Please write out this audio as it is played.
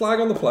Flag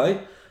on the play.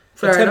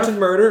 Fair Attempted enough.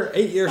 murder,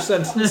 8-year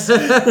sentence.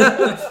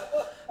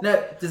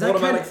 Now, does that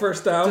Automatic count?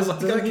 first down. Does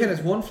that count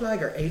as one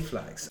flag or 8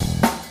 flags?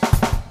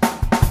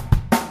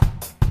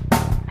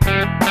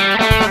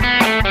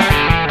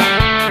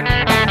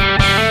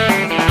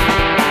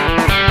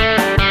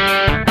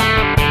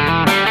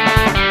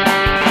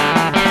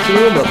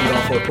 Hello and welcome to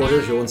All Four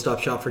Quarters, your one-stop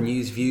shop for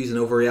news, views and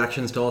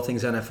overreactions to all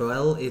things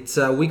NFL. It's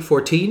week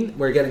 14.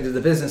 We're getting to the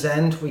business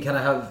end. We kind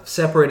of have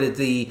separated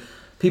the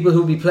people who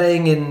will be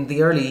playing in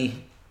the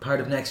early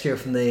part of next year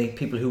from the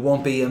people who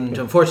won't be, and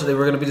unfortunately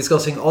we're going to be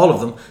discussing all of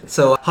them.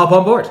 So hop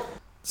on board.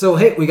 So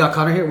hey, we got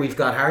Connor here, we've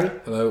got Harry.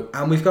 Hello.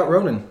 And we've got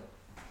Ronan.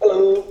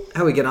 Hello.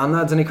 How we get on,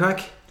 lads? Any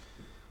crack?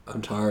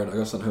 I'm tired. I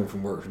got sent home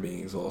from work for being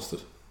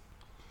exhausted.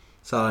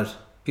 Solid.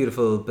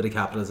 Beautiful bit of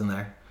capitalism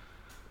there.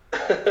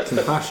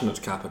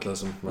 Compassionate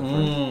capitalism, my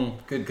friend.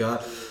 Good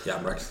God. Yeah,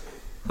 I'm right.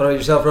 What about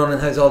yourself, Ronan?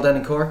 How's all down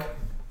in Cork?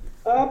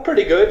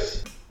 Pretty good.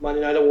 Man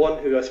United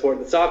won, who I support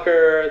in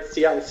soccer. The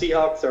Seattle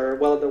Seahawks are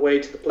well on their way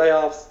to the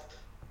playoffs.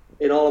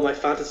 In all of my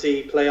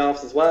fantasy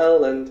playoffs as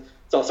well. And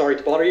so sorry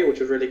to bother you,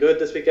 which was really good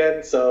this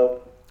weekend.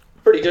 So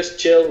pretty just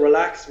chill,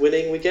 relaxed,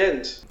 winning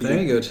weekend.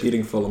 Very good.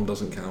 Beating Fulham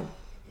doesn't count.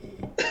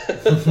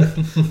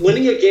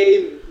 winning a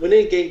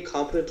game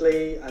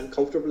competently and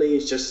comfortably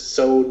is just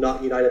so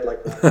not United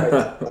like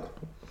that. Right?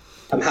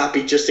 I'm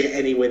happy just to get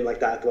any win like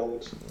that at the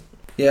moment.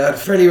 Yeah,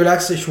 fairly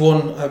relaxed-ish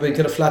one. I've been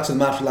kind of flat to the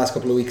mat for the last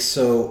couple of weeks,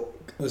 so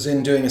I was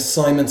in doing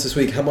assignments this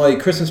week. Had my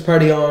Christmas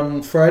party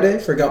on Friday,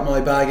 forgot my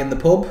bag in the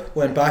pub,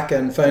 went back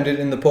and found it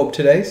in the pub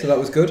today, so that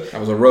was good. That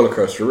was a roller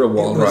coaster, a real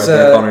wild ride Was,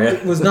 there, Connor, yeah?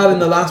 It was not in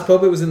the last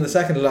pub, it was in the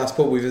second to last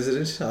pub we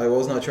visited. I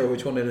was not sure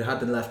which one it had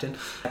been left in.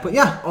 But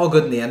yeah, all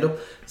good in the end up.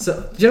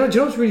 So, do you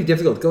know what's really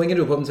difficult? Going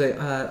into a pub and say,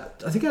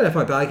 I think I left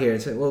my bag here,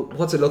 and say, well,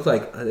 what's it look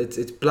like?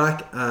 It's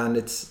black and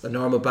it's a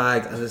normal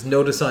bag and there's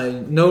no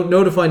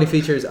defining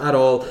features at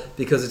all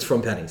because it's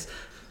from Pennies.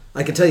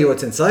 I can tell you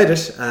what's inside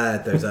it.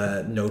 There's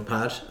a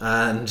notepad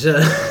and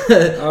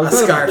a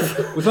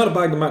scarf. We've had a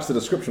bag to match the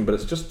description, but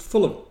it's just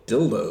full of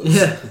dildos.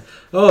 Yeah.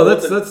 Oh,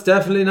 that's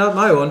definitely not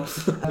my one.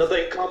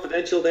 Nothing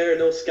confidential there,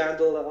 no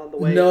scandal on the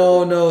way.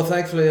 No.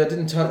 Thankfully, I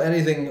didn't have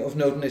anything of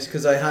note in it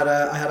because I had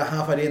a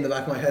half idea in the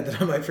back of my head that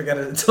I might forget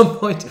it at some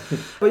point.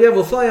 But yeah,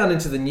 we'll fly on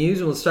into the news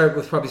and we'll start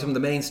with probably some of the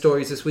main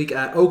stories this week.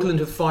 Oakland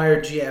have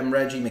fired GM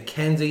Reggie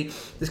McKenzie.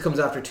 This comes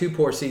after 2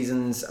 poor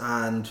seasons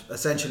and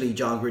essentially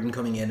John Gruden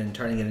coming in and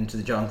turning it into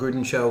the John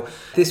Gruden show.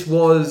 This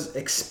was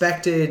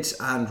expected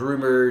and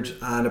rumoured,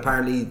 and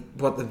apparently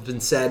what had been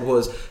said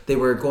was they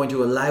were going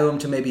to allow him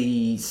to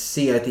maybe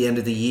see out the end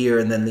of the year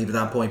and then leave at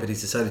that point, but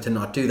he's decided to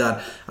not do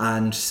that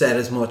and said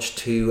as much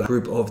to a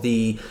group of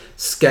the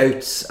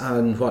scouts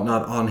and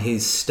whatnot on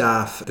his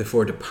staff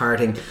before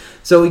departing.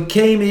 So he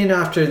came in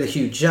after the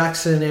Hugh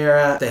Jackson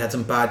era. They had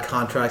some bad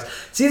contracts.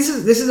 See, this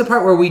is a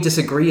part where we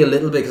disagree a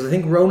little bit because I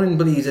think Ronan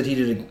believes that he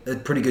did a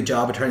pretty good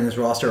job of turning this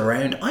roster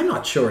around. I'm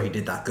not sure he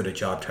did that good a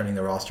job turning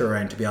the roster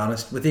around, to be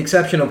honest. With the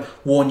exception of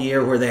 1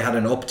 year where they had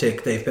an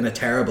uptick, they've been a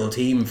terrible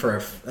team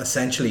for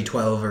essentially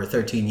 12 or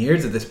 13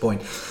 years at this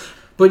point.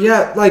 But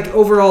yeah, like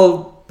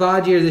overall,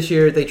 bad year this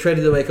year. They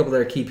traded away a couple of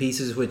their key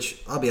pieces,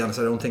 which I'll be honest,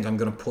 I don't think I'm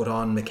going to put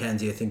on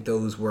McKenzie. I think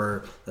those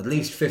were at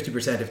least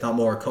 50%, if not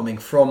more, coming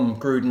from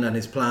Gruden and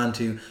his plan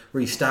to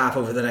restaff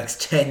over the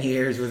next 10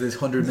 years with his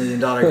 $100 million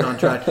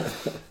contract.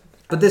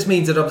 But this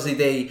means that obviously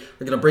they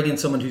are going to bring in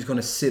someone who's going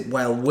to sit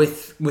well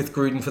with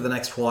Gruden for the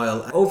next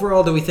while.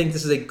 Overall, do we think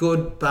this is a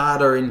good,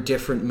 bad or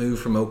indifferent move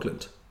from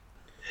Oakland?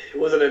 It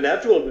was an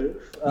inevitable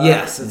move.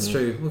 Yes, it's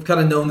true. We've kind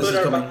of known this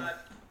is coming.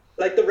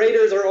 Like the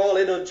Raiders are all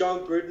in on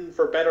John Gruden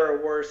for better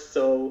or worse,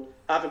 so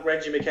having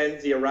Reggie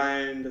McKenzie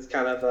around as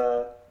kind of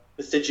a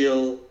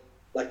vestigial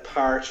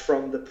part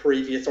from the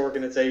previous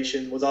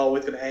organization was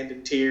always going to end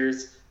in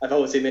tears. I've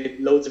obviously made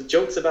loads of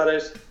jokes about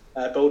it,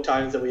 both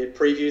times that we had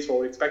previews for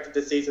what we expected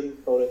this season,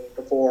 both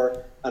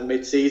before and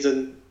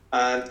mid-season.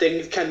 And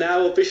things can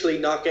now officially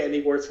not get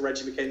any worse for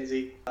Reggie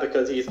McKenzie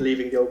because he is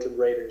leaving the Oakland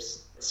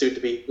Raiders, soon to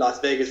be Las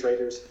Vegas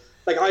Raiders.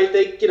 I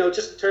think,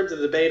 just in terms of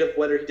the debate of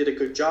whether he did a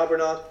good job or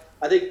not,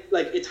 I think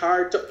it's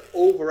hard to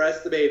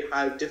overestimate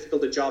how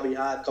difficult a job he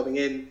had coming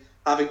in,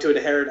 having to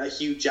inherit a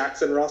Hugh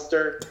Jackson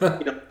roster.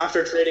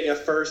 After trading a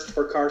first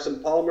for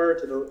Carson Palmer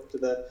to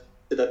the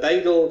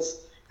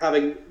Bengals,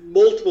 having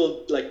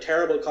multiple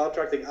terrible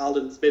contracts. I think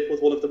Aldon Smith was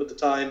one of them at the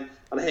time,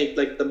 and I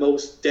think the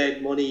most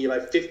dead money,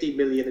 about $50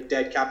 million in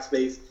dead cap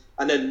space,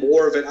 and then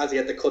more of it as he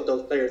had to cut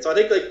those players. So I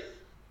think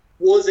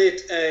was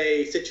it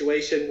a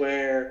situation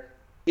where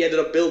he ended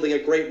up building a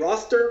great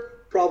roster?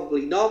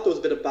 Probably not. There was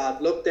a bit of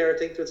bad luck there, I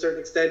think, to a certain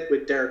extent,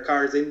 with Derek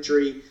Carr's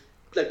injury.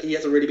 He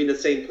hasn't really been the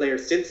same player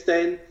since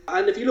then.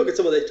 And if you look at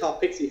some of the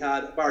top picks he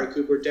had, Amari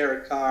Cooper,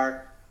 Derek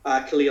Carr,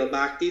 Khalil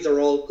Mack, these are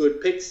all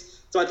good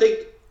picks. So I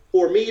think,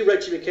 for me,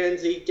 Reggie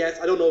McKenzie, yes,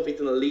 I don't know if he's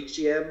an elite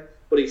GM,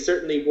 but he's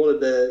certainly one of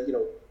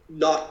the,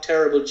 not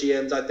terrible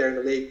GMs out there in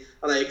the league.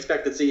 And I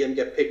expect to see him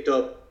get picked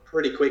up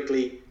pretty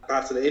quickly,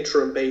 perhaps on an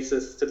interim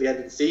basis to the end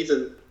of the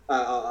season.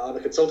 On a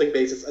consulting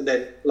basis, and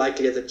then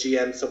likely as a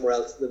GM somewhere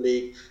else in the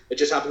league. It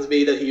just happens to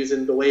be that he was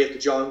in the way of the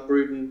John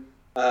Gruden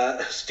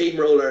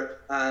steamroller,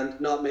 and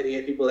not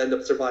many people end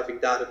up surviving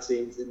that, it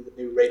seems, in the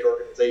new Raider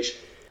organization.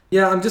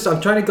 Yeah, I'm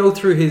trying to go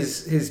through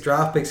his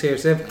draft picks here.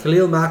 So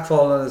Khalil Mack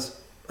falling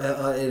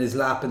in his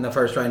lap in the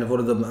first round of one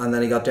of them, and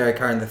then he got Derek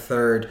Carr in the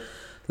third.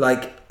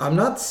 Like, I'm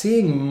not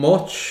seeing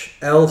much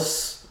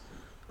else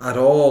at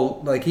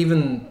all. Like,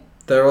 even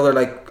their other,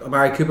 like,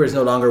 Amari Cooper is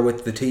no longer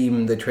with the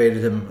team. They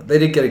traded him. They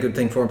did get a good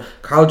thing for him.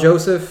 Carl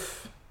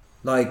Joseph,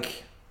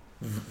 like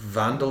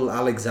Vandal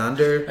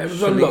Alexander.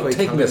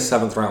 Taking a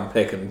 7th round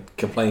pick and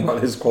complaining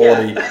about his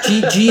quality.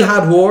 Yeah.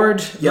 Jihad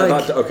Ward. Yeah,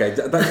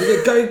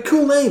 like,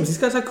 cool names. These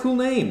guys have cool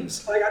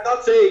names. Like, I'm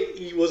not saying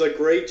he was a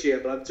great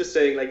GM, but I'm just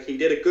saying, like, he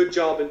did a good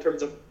job in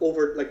terms of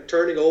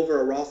turning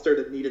over a roster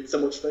that needed so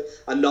much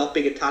and not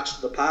being attached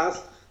to the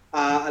past.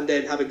 And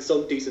then having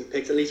some decent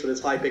picks, at least with his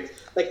high picks.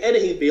 Like,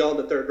 anything beyond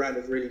the third round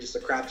is really just a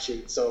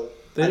crapshoot. So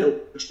I know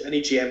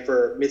any GM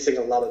for missing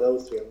a lot of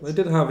those, to be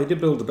honest. He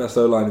did build the best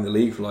O-line in the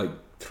league for like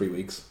 3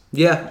 weeks.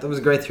 Yeah, that was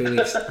a great 3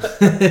 weeks.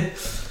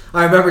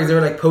 I remember they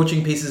were like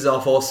poaching pieces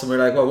off us, and we're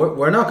like, well,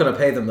 we're not going to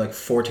pay them like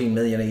 $14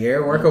 million a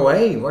year. Work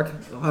away. But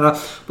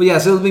yeah,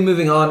 so we'll be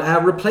moving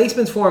on.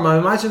 Replacements for him. I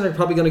imagine they're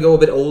probably going to go a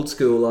bit old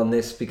school on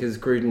this, because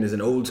Gruden is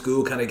an old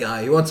school kind of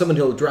guy. You want someone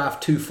who'll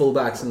draft 2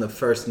 fullbacks in the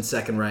first and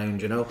second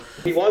round, you know?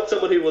 He wants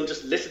someone who will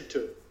just listen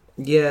to him.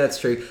 Yeah, that's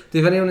true. Do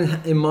you have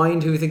anyone in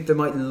mind who you think they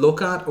might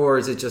look at, or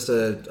is it just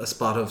a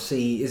spot of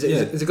see? Is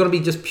it going to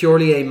be just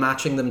purely a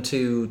matching them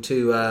to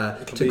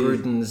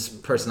Gruden's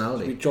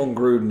personality? John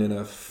Gruden in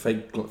a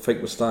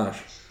fake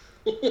moustache.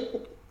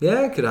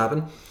 Yeah, it could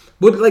happen.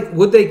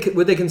 Would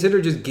they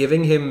consider just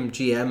giving him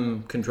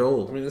GM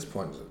control? I mean, at this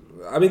point,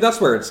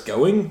 that's where it's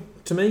going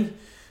to me.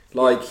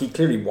 Like, he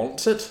clearly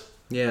wants it.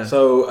 Yeah.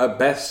 So at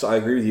best, I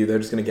agree with you. They're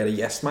just going to get a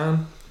yes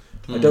man.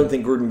 I don't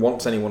think Gruden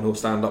wants anyone who'll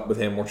stand up with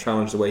him or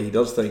challenge the way he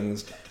does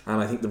things.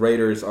 And I think the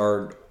Raiders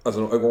are, as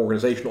an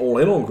organisation, all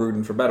in on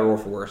Gruden, for better or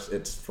for worse.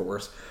 It's for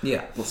worse.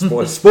 Yeah.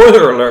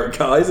 Spoiler alert,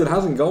 guys. It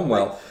hasn't gone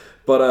well.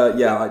 But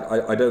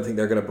I don't think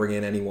they're going to bring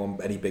in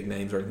any big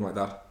names or anything like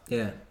that.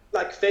 Yeah.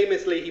 Like,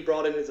 famously, he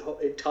brought in his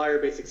entire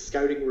basic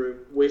scouting room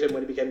with him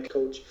when he became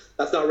coach.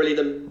 That's not really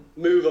the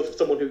move of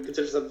someone who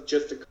considers himself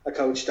just a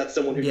coach. That's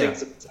someone who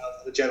thinks of himself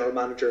as a general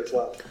manager as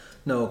well.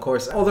 No, of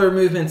course. Other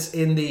movements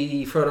in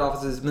the front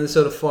offices.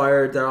 Minnesota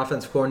fired their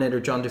offensive coordinator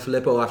John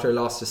DeFilippo after a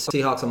loss to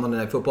Seahawks on Monday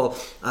Night Football,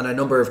 and a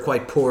number of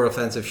quite poor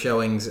offensive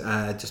showings,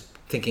 just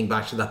thinking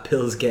back to that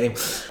Bills game.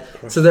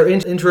 So their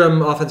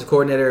interim offensive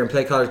coordinator and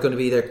play caller is going to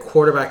be their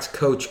quarterbacks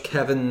coach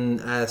Kevin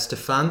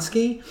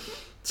Stefanski.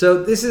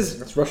 So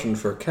that's Russian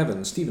for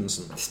Kevin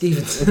Stevenson.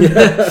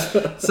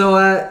 Yeah. So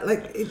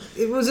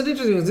it was an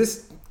interesting.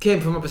 This came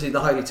from obviously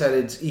the highly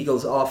touted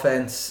Eagles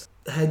offense.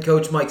 Head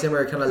coach Mike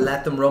Zimmer kind of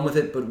let them run with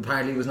it, but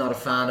apparently was not a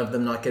fan of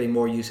them not getting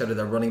more use out of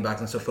their running backs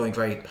and stuff, going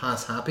very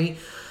pass happy.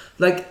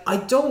 Like, I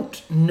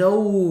don't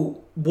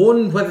know,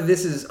 one, whether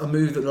this is a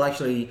move that will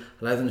actually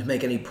allow them to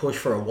make any push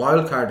for a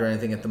wild card or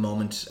anything at the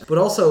moment, but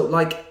also,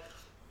 like,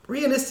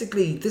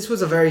 realistically, this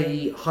was a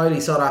very highly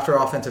sought after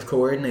offensive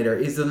coordinator.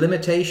 Is the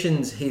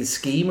limitations his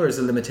scheme, or is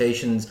the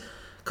limitations...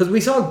 Because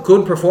we saw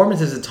good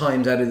performances at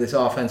times out of this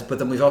offense, but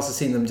then we've also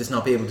seen them just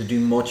not be able to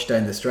do much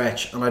down the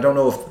stretch. And I don't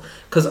know if...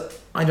 Because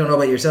I don't know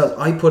about yourselves,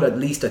 I put at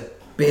least a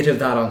bit of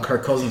that on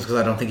Kirk Cousins, because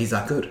I don't think he's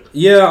that good.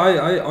 Yeah,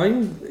 I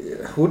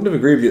wouldn't have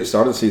agreed with you at the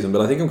start of the season,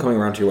 but I think I'm coming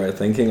around to your way of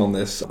thinking on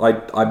this.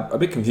 I'm a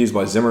bit confused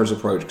by Zimmer's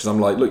approach, because I'm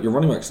like, look, your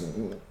running backs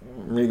aren't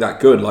really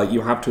that good. Like,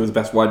 you have 2 of the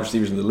best wide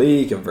receivers in the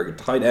league, you have a very good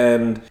tight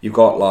end, you've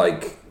got,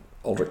 like,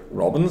 Aldrick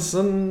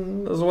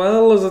Robinson as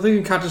well as I think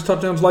who catches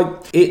touchdowns. Like,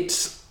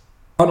 it's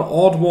an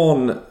odd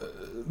one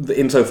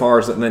insofar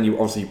as that, and then you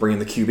obviously bring in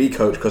the QB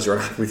coach because you're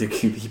happy with your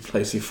QB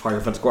play, so you fire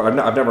offensive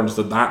coordinator. I've never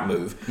understood that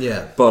move.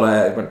 Yeah. But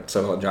it went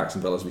so well in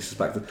Jacksonville, as we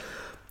suspected.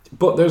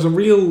 But there's a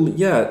real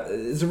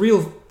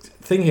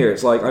thing here.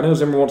 It's like, I know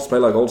Zimmer wants to play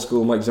like old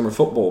school Mike Zimmer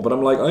football, but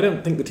I'm like, I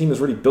don't think the team is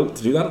really built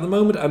to do that at the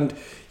moment. And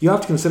you have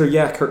to consider,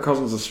 Kirk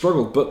Cousins has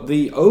struggled, but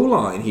the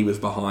O-line he was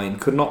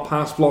behind could not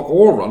pass block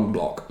or run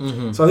block.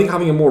 Mm-hmm. So I think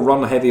having a more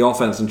run-heavy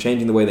offense and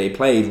changing the way they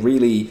played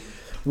really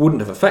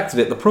wouldn't have affected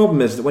it. The problem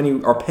is that when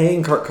you are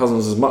paying Kirk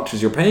Cousins as much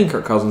as you're paying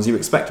Kirk Cousins, you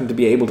expect him to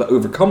be able to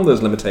overcome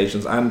those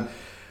limitations. And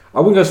I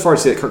wouldn't go as far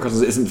as to say that Kirk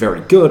Cousins isn't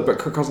very good, but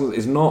Kirk Cousins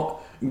is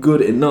not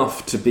good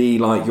enough to be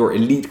like your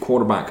elite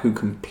quarterback who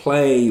can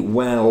play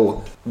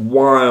well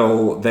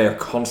while they're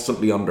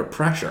constantly under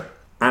pressure.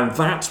 And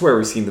that's where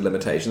we've seen the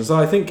limitations. So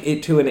I think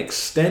it, to an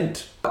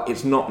extent,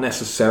 it's not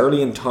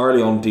necessarily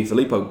entirely on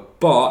DeFilippo,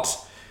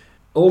 but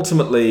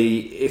ultimately,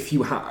 if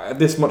you have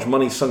this much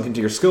money sunk into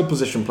your skill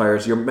position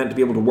players, you're meant to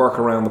be able to work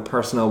around the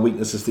personnel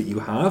weaknesses that you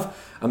have.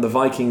 And the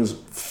Vikings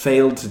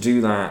failed to do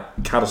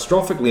that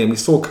catastrophically. And we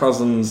saw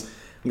Cousins,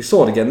 we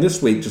saw it again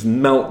this week, just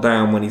melt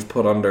down when he's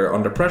put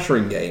under pressure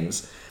in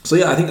games. So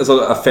yeah, I think there's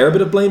a fair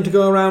bit of blame to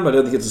go around. I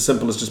don't think it's as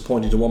simple as just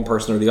pointing to one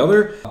person or the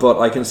other. But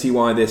I can see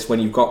why when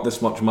you've got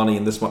this much money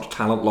and this much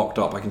talent locked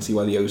up, I can see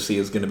why the OC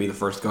is going to be the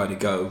first guy to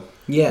go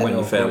when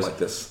you fail like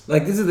this.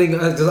 Like, this is the thing,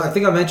 because I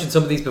think I mentioned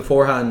some of these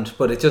beforehand,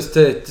 but it just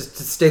to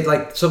state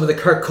like some of the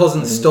Kirk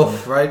Cousins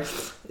stuff, right?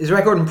 His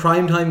record in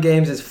primetime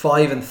games is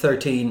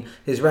 5-13.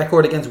 His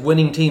record against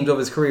winning teams of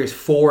his career is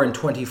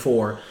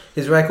 4-24.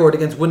 His record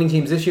against winning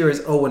teams this year is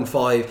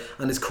 0-5,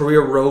 and his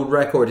career road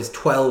record is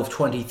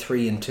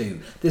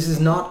 12-23-2. This is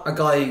not a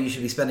guy you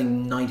should be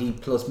spending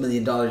 $90+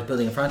 million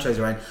building a franchise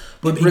around.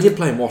 But he did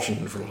play in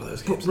Washington for all of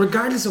those games. But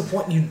regardless of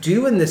what you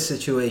do in this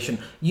situation,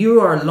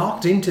 you are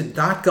locked into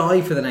that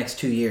guy for the next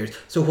 2 years.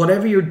 So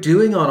whatever you're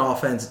doing on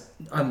offense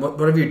and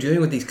whatever you're doing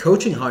with these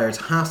coaching hires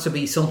has to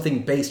be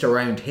something based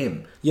around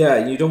him.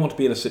 Yeah, you don't want to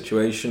be in a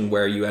situation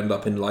where you end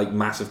up in like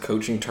massive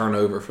coaching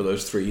turnover for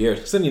those 3 years,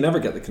 because then you never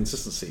get the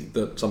consistency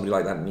that somebody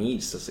like that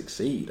needs to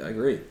succeed. I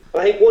agree.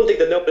 I think one thing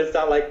to note is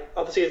that, like,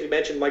 obviously, as we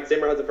mentioned, Mike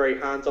Zimmer has a very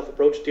hands-off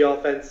approach to the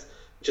offense,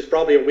 which is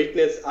probably a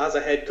weakness as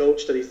a head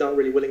coach, that he's not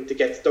really willing to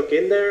get stuck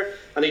in there,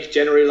 and he's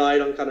generally relied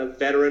on kind of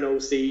veteran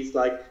OCs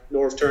like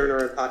Norv Turner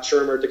and Pat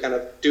Shurmur to kind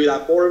of do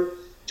that for him.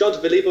 John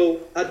Filippo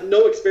had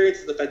no experience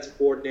as a defensive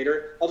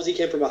coordinator. Obviously, he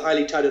came from a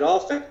highly touted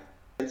offense,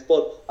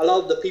 but a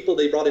lot of the people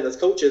they brought in as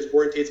coaches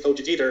weren't his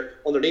coaches either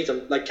underneath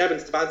him. Like Kevin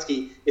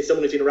Stefanski is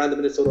someone who's been around the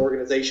Minnesota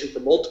organization for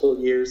multiple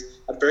years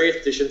at various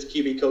positions,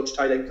 QB coach,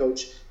 tight end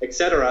coach,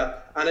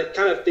 etc. And it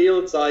kind of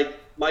feels like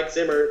Mike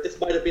Zimmer, this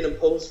might have been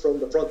imposed from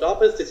the front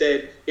office. They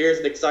said, here's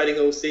an exciting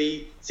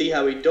OC, see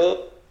how he does.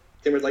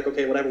 Zimmer's like,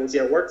 okay, whatever, we'll see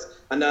how it works.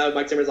 And now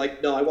Mike Zimmer's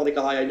like, no, I want a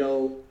guy I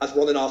know has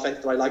run an offense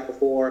that I liked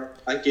before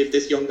and give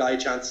this young guy a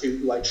chance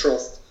who I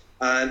trust.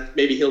 And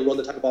maybe he'll run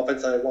the type of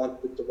offense that I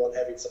want with the run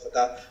heavy and stuff like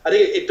that. I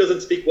think it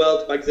doesn't speak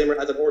well to Mike Zimmer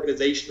as an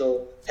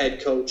organizational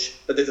head coach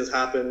that this has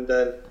happened.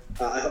 And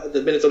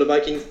the Minnesota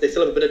Vikings, they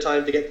still have a bit of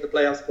time to get to the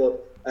playoffs,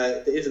 but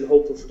it isn't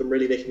hopeful for them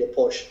really making a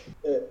push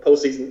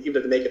postseason, even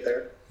if they make it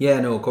there. Yeah,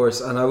 no, of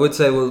course. And I would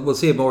say we'll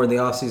see it more in the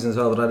off-season as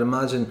well, but I'd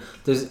imagine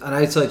there's an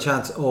outside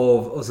chance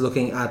of us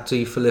looking at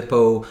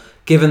Filippo,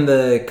 given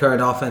the current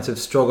offensive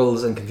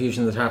struggles and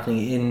confusion that's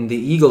happening in the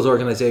Eagles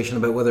organisation,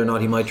 about whether or not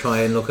he might try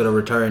and look at a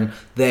return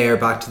there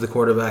back to the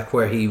quarterback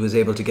where he was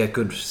able to get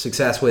good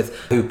success with,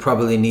 who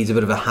probably needs a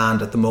bit of a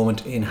hand at the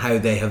moment in how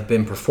they have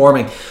been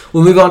performing.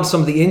 We'll move on to some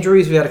of the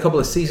injuries. We had a couple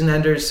of season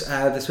enders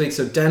this week.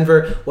 So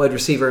Denver wide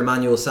receiver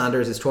Emmanuel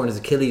Sanders has torn his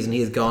Achilles and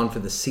he is gone for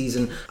the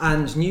season.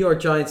 And New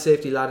York Giants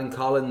safety Ladin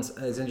Collins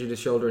has injured his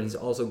shoulder and he's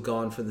also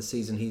gone for the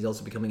season. He's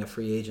also becoming a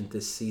free agent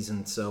this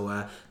season,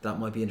 so that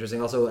might be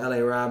interesting. Also, LA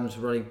Rams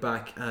running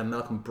back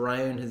Malcolm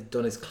Brown has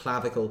done his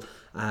clavicle,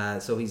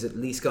 so he's at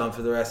least gone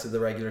for the rest of the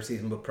regular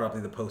season, but probably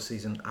the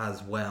postseason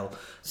as well.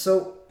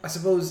 So I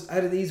suppose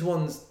out of these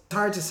ones, it's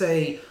hard to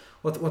say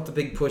what the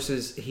big push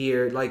is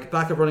here. Like,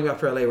 backup running back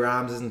for LA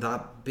Rams isn't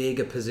that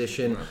big a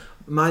position.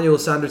 Emmanuel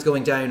Sanders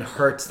going down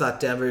hurts that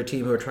Denver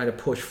team who are trying to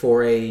push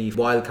for a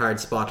wild card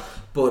spot,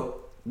 but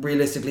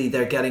realistically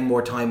they're getting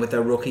more time with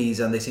their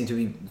rookies and they seem to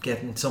be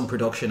getting some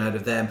production out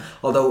of them,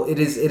 although it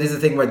is a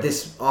thing where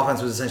this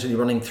offense was essentially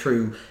running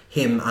through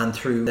him and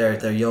through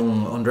their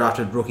young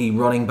undrafted rookie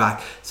running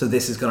back, so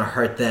this is going to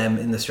hurt them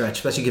in the stretch,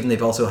 especially given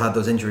they've also had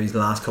those injuries the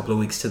last couple of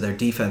weeks to their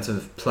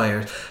defensive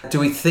players. Do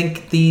we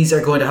think these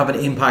are going to have an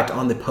impact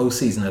on the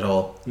postseason at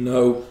all?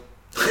 No.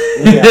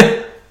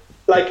 Yeah.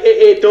 Like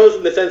it does,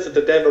 in the sense that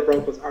the Denver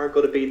Broncos aren't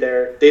going to be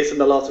there. This and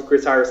the loss of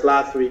Chris Harris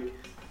last week,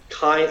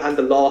 and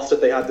the loss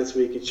that they had this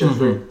week, it's just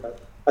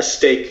a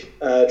stake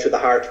through the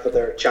heart for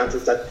their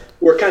chances that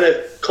were kind of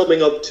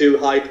coming up to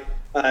hype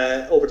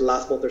over the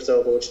last month or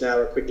so, but which now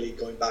are quickly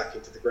going back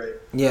into the grave.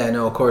 Yeah,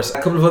 no, of course. A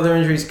couple of other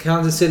injuries.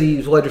 Kansas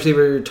City's wide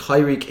receiver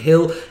Tyreek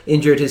Hill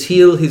injured his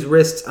heel, his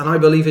wrist, and I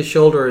believe his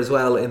shoulder as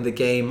well in the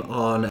game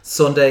on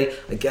Sunday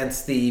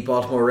against the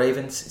Baltimore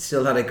Ravens.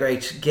 Still had a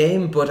great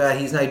game, but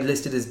he's now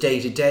listed as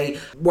day-to-day.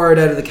 Word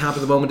out of the camp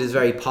at the moment is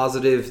very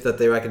positive that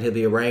they reckon he'll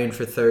be around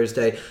for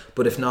Thursday,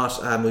 but if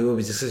not, we will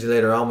be discussing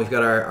later on. We've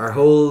got our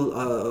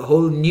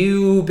whole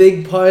new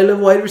big pile of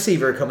wide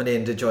receiver coming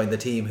in to join the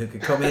team, who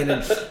could come in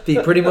and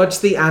be pretty much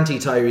the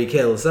anti-Tyreek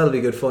Hill, so that'll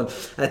be good fun.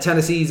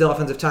 Tennessee's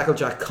offensive tackle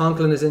Jack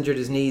Conklin has injured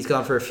his knee. He's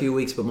gone for a few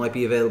weeks but might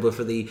be available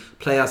for the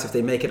playoffs if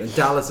they make it. And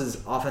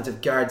Dallas's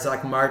offensive guard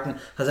Zach Martin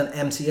has an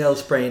MCL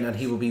sprain and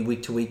he will be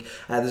week to week.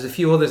 There's a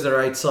few others that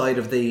are outside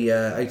of the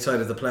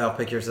playoff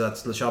picture, so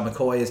that's LaShawn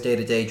McCoy is day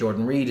to day,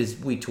 Jordan Reed is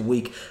week to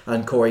week,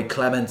 and Corey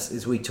Clements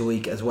is week to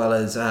week, as well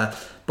as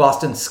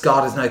Boston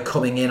Scott is now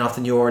coming in off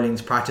the New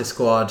Orleans practice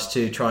squad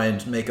to try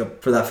and make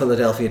up for that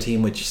Philadelphia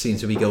team, which seems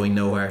to be going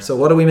nowhere. So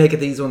what do we make of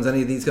these ones?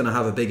 Any of these going to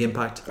have a big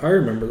impact? I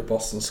remember the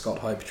Boston Scott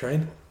hype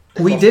train.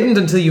 We didn't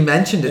until you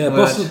mentioned it. Yeah,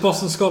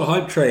 Boston Scott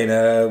hype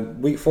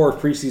train. Week 4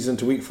 of preseason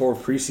to week 4 of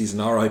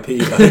preseason. R.I.P.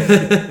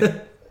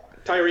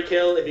 Tyreek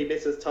Hill, if he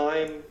misses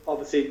time,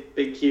 obviously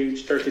big,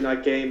 huge Thursday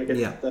night game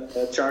against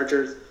the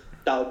Chargers.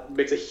 That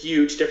makes a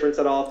huge difference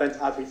on offense,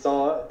 as we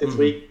saw this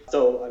week.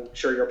 So I'm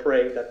sure you're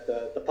praying that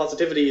the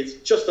positivity is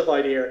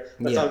justified here.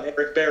 That's how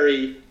Eric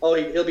Berry.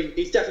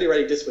 He's definitely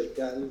ready this week.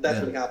 And that's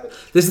what happened.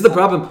 This is the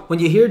problem. When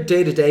you hear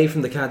day to day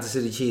from the Kansas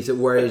City Chiefs, it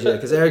worries you,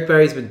 because Eric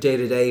Berry's been day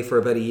to day for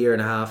about a year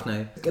and a half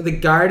now. The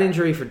guard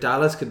injury for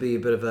Dallas could be a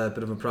bit of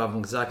a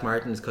problem, because Zach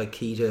Martin is quite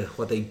key to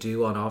what they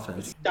do on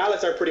offense.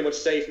 Dallas are pretty much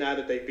safe now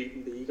that they've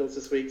beaten the Eagles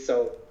this week,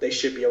 so they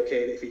should be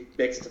okay if he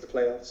makes it to the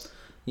playoffs.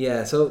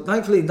 Yeah, so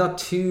thankfully not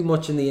too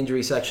much in the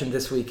injury section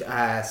this week,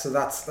 so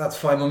that's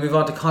fine. We'll move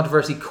on to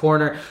Controversy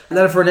Corner.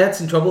 Leonard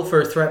Fournette's in trouble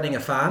for threatening a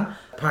fan.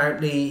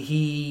 Apparently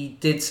he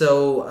did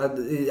so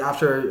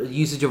after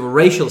usage of a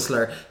racial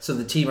slur, so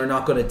the team are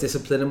not going to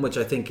discipline him, which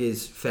I think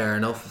is fair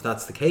enough if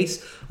that's the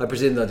case. I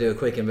presume they'll do a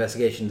quick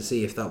investigation to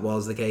see if that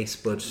was the case,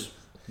 but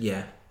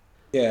yeah.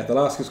 Yeah, they'll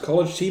ask his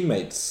college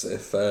teammates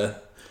if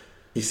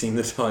he's seen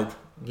the type.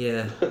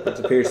 Yeah, it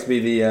appears to be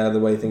the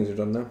way things are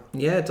done now.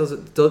 Yeah, it does.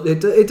 It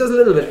does a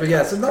little bit, but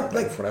yeah, so not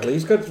like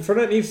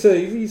Fournette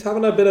he's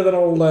having a bit of an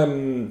old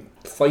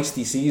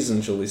feisty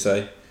season, shall we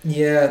say?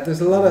 Yeah, there's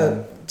a lot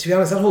of. To be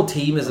honest, that whole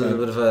team is a little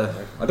bit of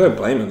a. I don't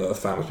blame him though. If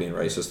fan was being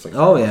racist.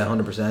 Oh yeah,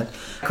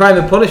 100%. Crime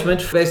and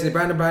punishment. Basically,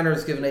 Brandon Browner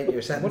was given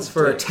 8-year sentence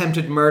for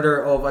attempted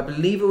murder of, I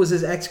believe it was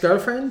his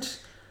ex-girlfriend.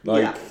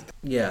 Yeah.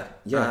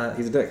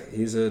 He's a dick.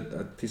 He's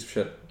a piece of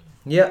shit.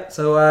 Yeah.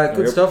 So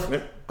good stuff.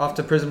 Yep. Off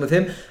to prison with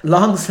him.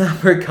 Long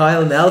snapper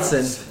Kyle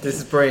Nelson. This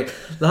is brilliant.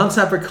 Long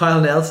snapper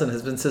Kyle Nelson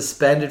has been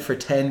suspended for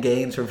 10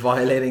 games for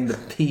violating the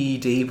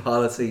PED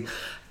policy.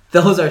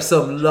 Those are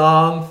some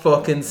long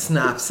fucking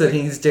snaps that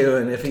he's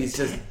doing if he's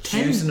just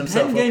juicing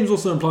himself 10 games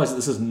also implies that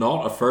this is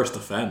not a first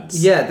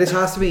offence. Yeah, this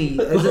has to be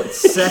a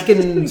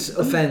second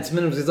offence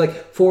minimum. It's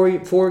like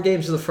four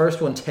games for the first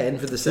one, 10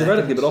 for the second.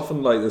 Theoretically, but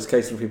often like there's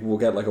cases where people will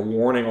get like a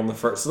warning on the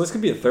first. So this could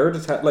be a third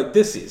attack. Like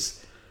this is...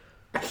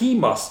 He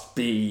must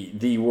be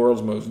the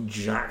world's most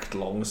jacked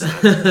long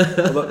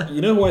snapper.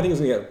 You know who I think is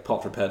going to get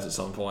popped for peds at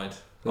some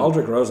point?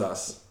 Aldrich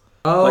Rosas.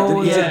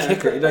 Oh, he's a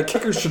kicker. Like,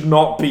 kickers should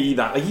not be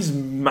that. Like, he's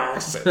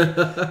massive.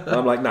 And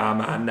I'm like, nah,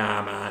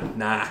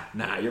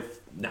 you're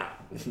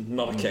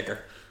not a kicker.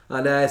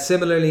 And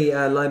similarly,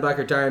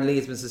 linebacker Darren Lee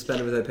has been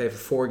suspended without pay for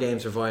 4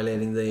 games for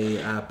violating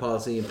the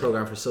policy and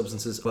program for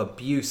substances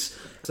abuse.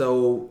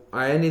 So,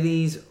 are any of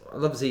these? I'd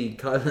love to see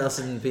Kyle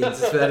Nelson being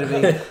suspended.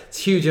 It's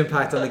a huge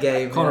impact on the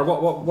game. Connor,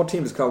 what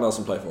team does Kyle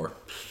Nelson play for?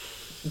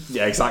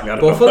 Yeah, exactly.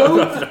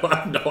 Buffalo? I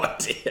have no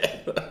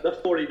idea. The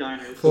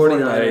 49ers.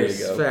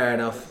 49ers. Fair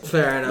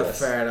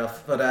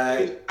enough. But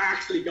it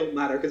actually don't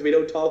matter because we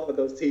don't talk about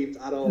those teams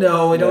at all.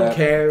 No, we don't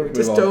care. We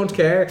just don't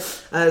care.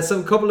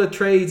 Some couple of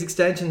trades,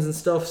 extensions and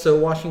stuff. So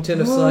Washington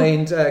have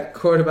signed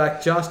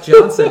quarterback Josh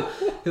Johnson,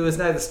 who is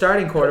now the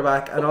starting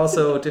quarterback, and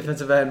also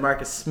defensive end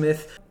Marcus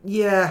Smith.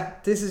 Yeah,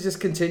 this is just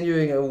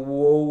continuing a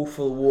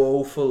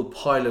woeful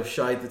pile of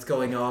shite that's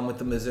going on with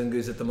the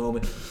Mizungus at the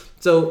moment.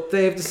 So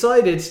they've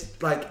decided,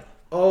 like,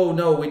 oh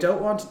no, we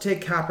don't want to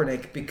take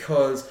Kaepernick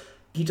because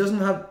he doesn't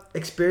have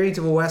experience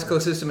of a West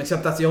Coast system,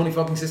 except that's the only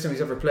fucking system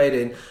he's ever played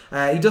in.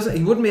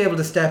 He wouldn't be able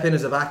to step in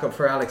as a backup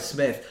for Alex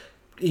Smith,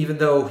 even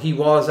though he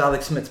was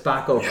Alex Smith's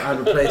backup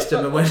and replaced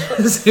him and went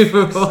to the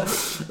Super Bowl.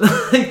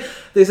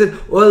 They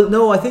said, well,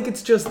 no, I think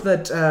it's just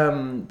that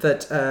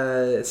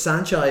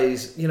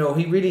Sanchez, he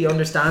really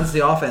understands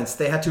the offense.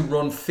 They had to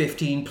run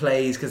 15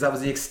 plays because that was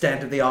the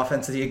extent of the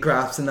offense that he had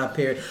grasped in that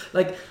period.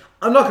 Like,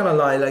 I'm not gonna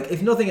lie. Like,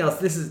 if nothing else,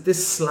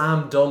 this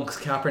slam dunks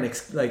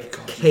Kaepernick's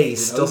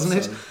case, doesn't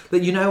it?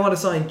 That you now want to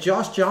sign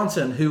Josh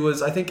Johnson, who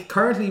was, I think,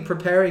 currently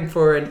preparing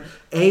for an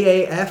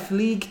AAF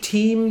league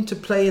team to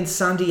play in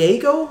San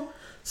Diego,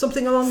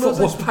 something along those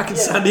lines. Football's back in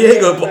San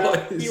Diego,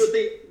 boys. He was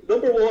the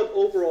number 1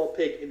 overall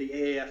pick in the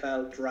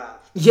AAFL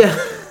draft. Yeah.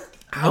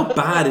 How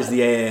bad is the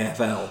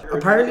AAFL?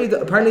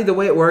 Apparently the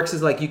way it works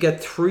is like you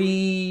get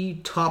 3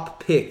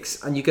 top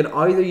picks and you can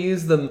either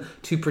use them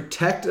to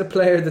protect a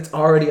player that's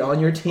already on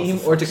your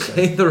team or to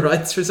claim the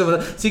rights for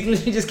someone else. So you can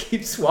literally just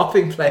keep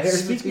swapping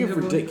players. Speaking of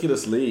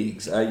ridiculous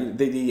leagues,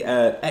 the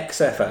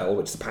XFL,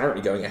 which is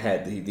apparently going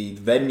ahead, the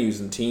venues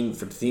and teams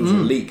for the teams are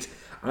leaked.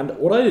 And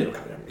what I don't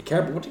really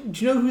care, but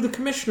do you know who the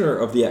commissioner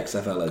of the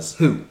XFL is?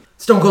 Who?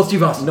 Stone Cold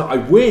Steve Austin. No, I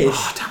wish.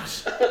 Oh, damn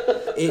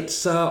it.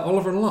 It's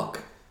Oliver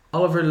Luck.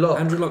 Oliver Luck.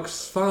 Andrew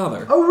Luck's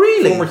father. Oh,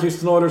 really? Former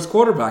Houston Oilers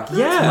quarterback. That's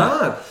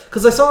mad.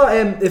 Because I saw,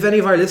 if any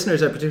of our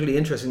listeners are particularly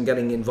interested in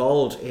getting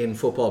involved in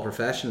football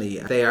professionally,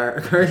 they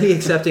are currently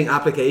accepting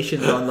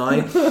applications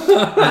online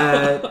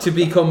to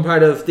become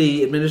part of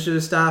the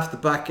administrative staff, the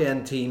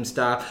back-end team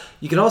staff.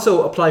 You can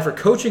also apply for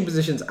coaching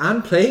positions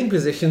and playing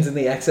positions in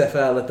the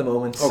XFL at the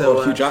moment. Oh,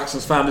 so, Hugh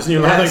Jackson's found his new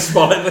landing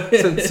spot.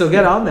 so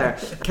get on there.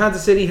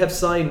 Kansas City have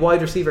signed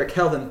wide receiver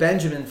Kelvin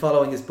Benjamin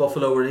following his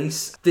Buffalo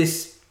release.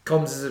 This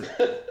comes as Is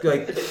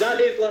that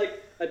his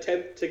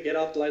attempt to get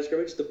off the line of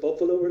scrimmage, the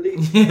Buffalo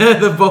release? Yeah,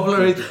 the Buffalo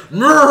release.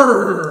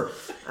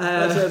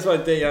 That's why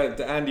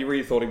Andy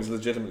Reid thought he was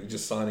legitimately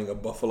just signing a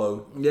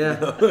Buffalo. Yeah.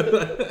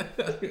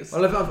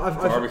 Well,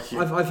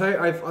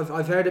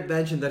 I've heard it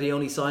mentioned that he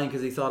only signed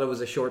because he thought it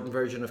was a shortened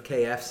version of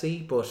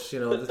KFC, but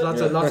there's lots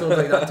of ones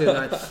like that too.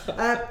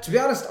 To be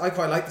honest, I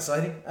quite like the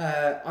signing.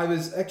 I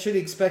was actually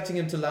expecting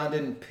him to land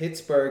in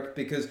Pittsburgh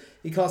because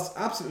he costs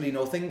absolutely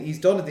nothing. He's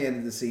done at the end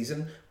of the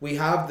season. We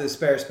have the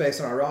spare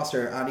space on our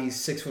roster, and he's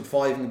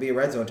 6'5" and can be a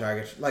red zone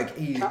target.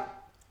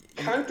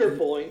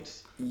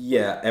 Counterpoint.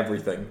 Yeah,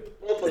 everything.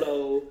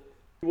 Buffalo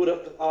would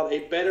have had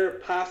a better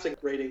passing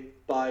rating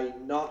by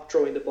not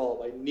throwing the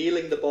ball, by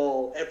kneeling the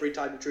ball every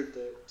time you threw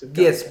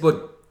the Yes,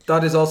 but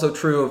That is also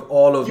true of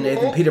all of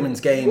Nathan Peterman's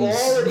games. You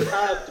already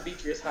have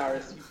Demetrius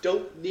Harris. You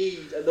don't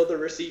need another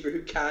receiver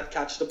who can't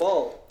catch the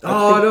ball.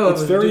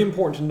 It's very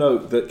important to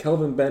note that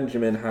Kelvin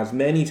Benjamin has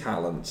many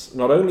talents.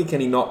 Not only can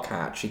he not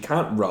catch, he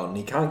can't run,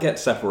 he can't get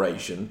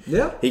separation.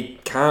 Yeah. He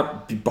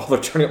can't be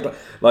bothered turning up.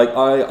 Like,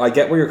 I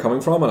get where you're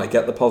coming from, and I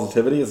get the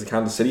positivity as a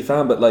Kansas City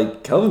fan, but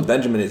like, Kelvin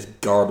Benjamin is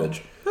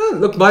garbage.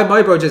 Look, my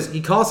approach is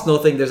he costs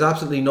nothing. There's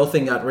absolutely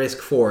nothing at risk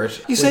for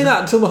it. You say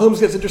that until Mahomes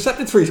gets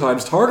intercepted 3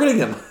 times, targeting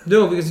him.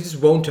 No, because he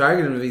just won't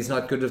target him if he's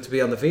not good enough to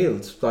be on the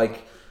field.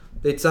 Like,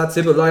 it's that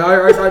simple. Like,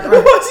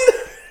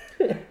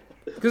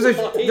 because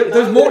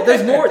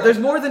there's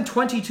more than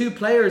 22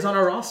 players on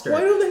our roster.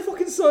 Why don't they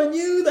fucking sign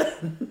you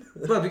then?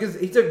 Well, because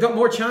he's got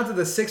more chance of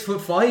the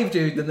 6'5"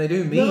 dude than they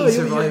do me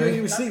surviving.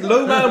 You see,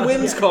 low man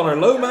wins, Connor.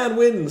 Low man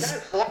wins. You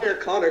can't hire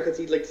Connor because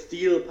he'd like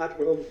steal Patrick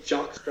Mahomes'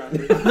 jockstrap.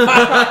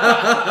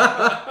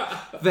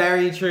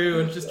 Very true,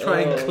 and just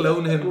try and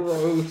clone him.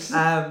 Gross.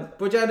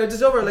 But yeah, no,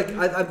 just over. Like,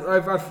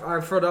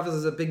 our front office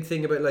is a big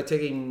thing about like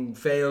taking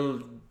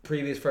failed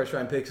previous first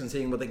round picks and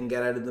seeing what they can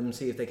get out of them,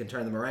 see if they can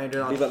turn them around or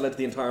not. I believe that led to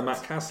the entire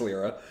Matt Castle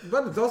era.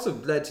 But it's also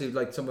led to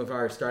like some of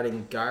our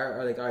starting guard,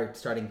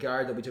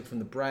 that we took from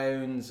the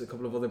Browns, a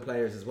couple of other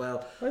players as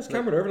well. Why is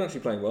Cameron Irvin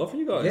actually playing well for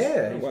you guys?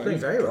 Yeah, he's playing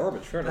very well.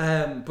 Garbage, fair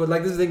enough. But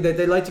like, this is the thing,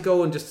 they like to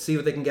go and just see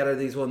what they can get out of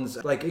these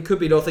ones. Like, it could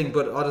be nothing,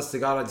 but honest to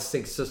God, I just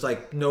think it's just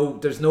like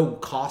there's no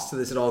cost to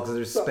this at all because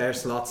there's spare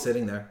slots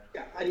sitting there.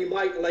 Yeah, and you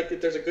might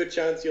there's a good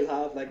chance you'll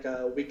have like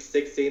a week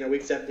 16 or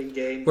week 17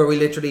 game where we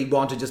literally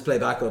want to just play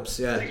backups.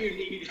 Yeah,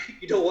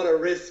 you don't want to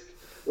risk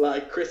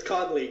like Chris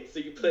Conley, so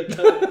you play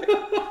Conley.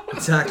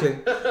 Exactly.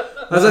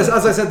 As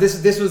I said,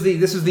 this was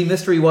the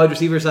mystery wide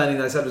receiver signing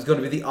that I said was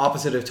going to be the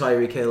opposite of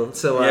Tyreek Hill.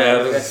 So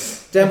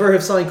Denver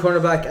have signed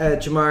cornerback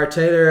Jamar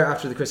Taylor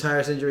after the Chris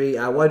Harris injury,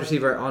 wide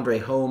receiver Andre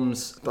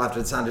Holmes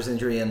after the Sanders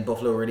injury, and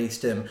Buffalo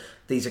released him.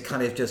 These are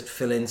kind of just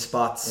fill-in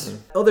spots.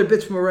 Mm-hmm. Other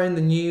bits from around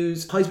the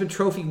news: Heisman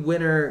Trophy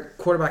winner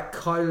quarterback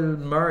Kyle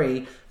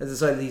Murray has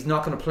decided he's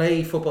not going to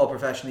play football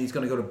professionally. He's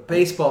going to go to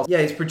baseball. Yeah,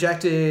 he was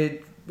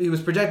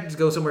projected to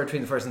go somewhere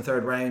between the first and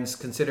third rounds,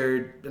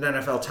 considered an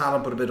NFL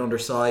talent but a bit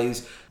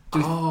undersized.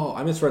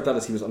 I misread that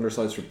as he was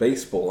undersized for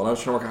baseball, and I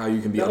was trying to work out how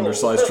you can be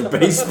undersized for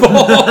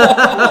baseball.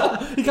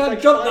 He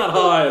can't jump that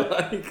high.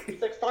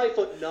 He's like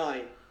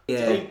 5'9".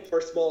 Yeah. For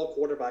a small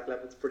quarterback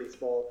level, it's pretty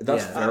small.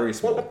 That's very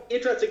small. What's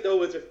interesting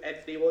though is if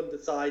anyone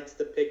decides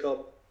to pick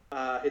up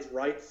his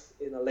rights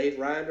in a late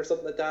round or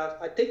something like that,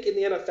 I think in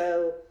the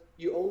NFL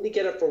you only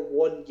get it for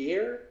 1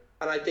 year.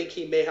 And I think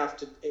he may have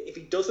to, if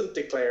he doesn't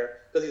declare,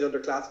 because he's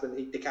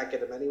underclassman, they can't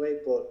get him anyway.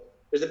 But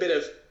there's a bit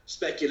of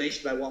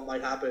speculation about what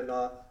might happen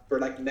for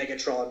like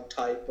Megatron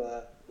type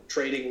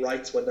trading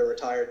rights when they're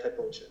retired type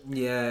bullshit.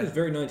 Yeah, it's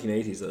very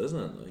 1980s though, isn't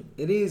it? Like,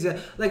 it is. Yeah,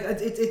 like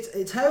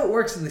it's how it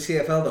works in the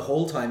CFL the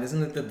whole time,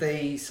 isn't it? That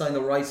they sign the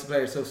rights to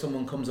players, so if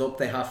someone comes up,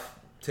 they have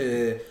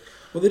to.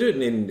 Well, they do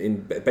it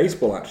in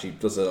baseball, actually,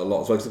 does it a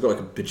lot as well, because they've got like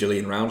a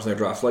bajillion rounds in their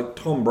drafts. Like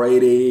Tom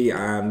Brady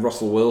and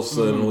Russell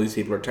Wilson and all these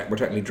people were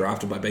technically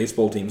drafted by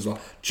baseball teams as well,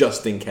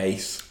 just in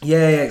case.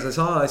 Yeah, because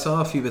I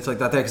saw a few bits like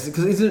that there. Because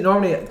isn't it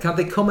normally, can't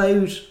they come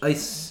out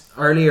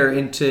earlier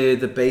into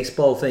the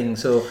baseball thing?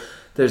 So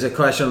there's a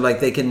question of like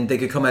they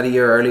could come out a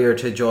year earlier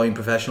to join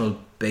professional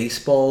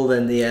baseball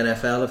than the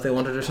NFL if they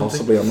wanted or something.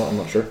 Possibly, I'm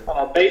not sure.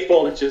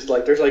 Baseball is just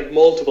like, there's like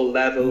multiple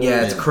levels.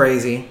 Yeah, it's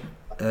crazy.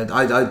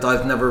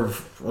 I've never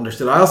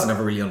understood. I also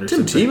never really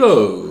understood. Tim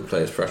Tebow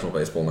plays professional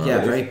baseball now.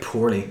 Yeah, very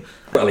poorly.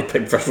 Well, he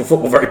played professional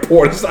football very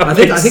poorly. I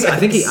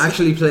think he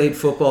actually played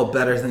football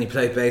better than he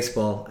played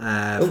baseball.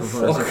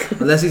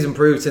 Unless he's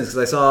improved since,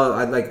 because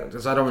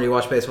I don't really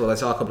watch baseball. I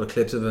saw a couple of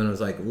clips of him and I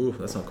was like, ooh,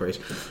 that's not great.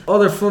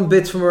 Other fun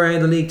bits from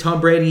around the league: Tom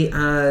Brady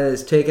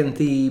has taken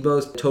the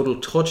most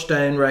total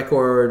touchdown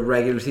record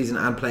regular season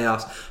and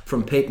playoffs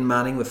from Peyton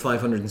Manning with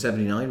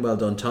 579. Well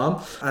done,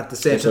 Tom. At the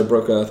same time,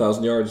 broke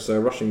 1,000 yards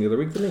rushing the other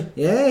week, didn't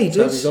he? Yeah, he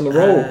did. He's on the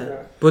roll.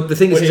 But the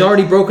thing is, he's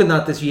already broken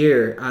that this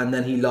year, and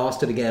then he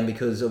lost it again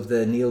because of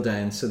the kneel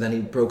down. So then he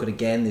broke it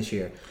again this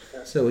year.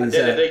 So he's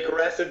an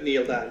aggressive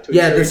kneel down.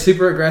 The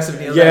super aggressive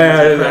kneel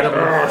down.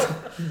 Incredible.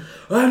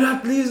 I'm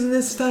not losing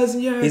this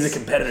 1,000 yards. He's a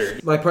competitor.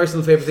 My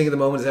personal favorite thing at the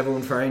moment is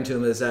everyone referring to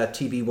him as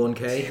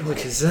TB1K,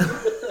 which is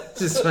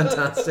just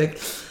fantastic.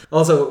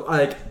 Also,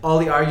 like all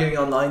the arguing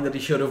online that he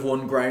should have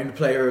won Ground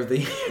Player of the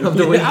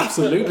Week.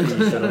 Absolutely,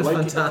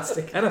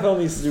 Fantastic. NFL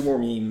needs to do more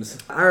memes.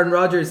 Aaron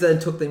Rodgers then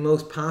took the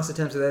most pass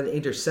attempts and then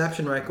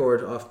interception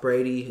record off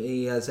Brady.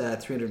 He has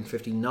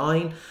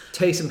 359.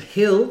 Taysom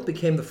Hill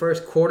became the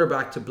first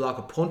quarterback to block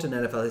a punt in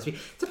NFL history.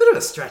 It's a bit of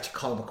a stretch to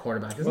call him a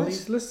quarterback, isn't it?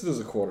 He's listed as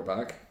a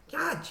quarterback.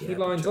 God, yeah. He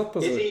lines up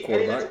as a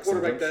quarterback. Is he a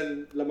quarterback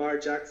then Lamar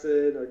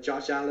Jackson or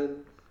Josh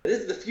Allen? This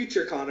is the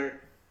future, Connor.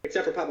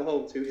 Except for Pat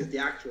Mahomes, who is the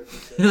actual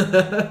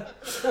future.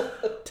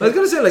 I was going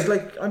to say,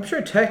 like I'm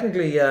sure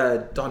technically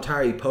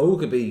Dontari Poe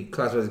could be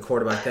classified as a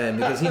quarterback then,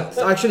 because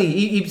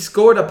he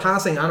scored a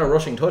passing and a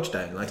rushing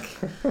touchdown. Like,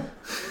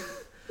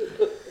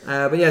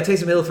 But yeah,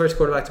 Taysom Hill, first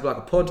quarterback to block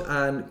a punt,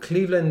 and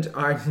Cleveland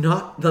are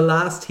not the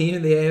last team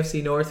in the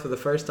AFC North for the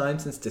first time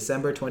since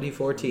December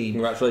 2014.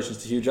 Congratulations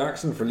to Hugh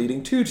Jackson for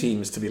leading 2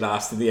 teams to be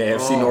last in the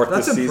AFC North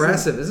this season. That's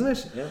impressive, isn't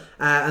it? Yeah.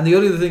 And the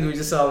only other thing we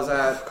just saw was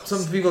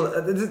some people.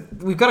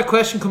 We've got a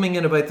question coming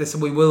in about this,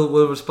 and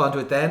we'll respond to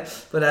it then.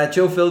 But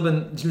Joe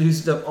Philbin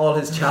used up all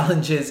his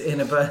challenges in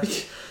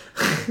about.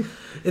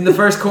 In the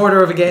first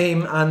quarter of a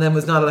game, and then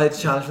was not allowed to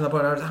challenge from that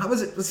point on. How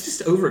was it? Was it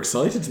just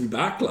overexcited to be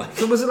back? Like,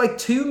 so was it like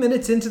 2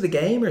 minutes into the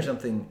game or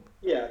something?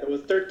 Yeah, there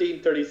was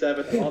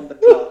 13:37 on the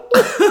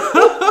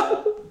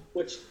clock,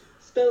 which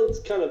spells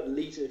kind of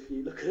elite if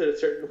you look at it a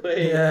certain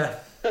way. Yeah,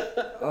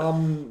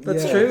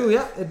 that's true.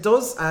 Yeah, it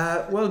does.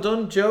 Well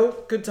done,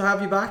 Joe. Good to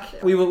have you back.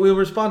 We'll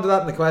respond to that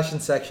in the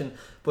questions section.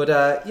 But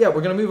yeah,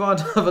 we're going to move on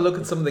to have a look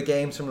at some of the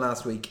games from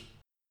last week.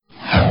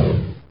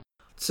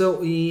 So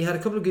we had a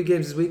couple of good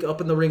games this week. Up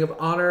in the Ring of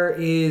Honor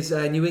is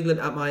New England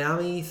at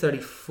Miami,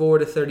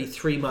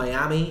 34-33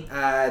 Miami.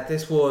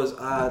 This was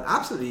an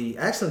absolutely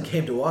excellent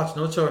game to watch.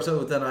 Not sure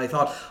so than I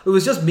thought. It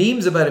was just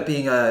memes about it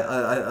being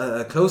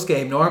a close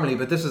game normally,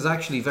 but this was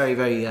actually very,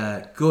 very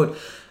good.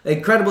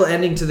 Incredible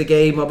ending to the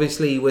game,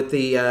 obviously, with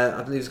the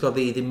I believe it's called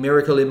the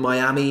Miracle in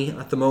Miami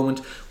at the moment,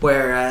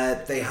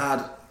 where they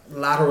had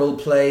lateral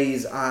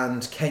plays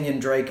and Kenyon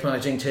Drake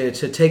managing to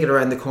take it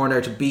around the corner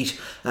to beat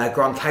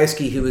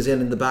Gronkowski, who was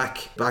in the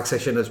back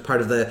section as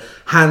part of the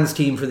hands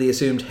team for the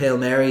assumed Hail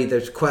Mary.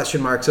 There's question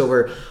marks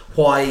over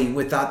why,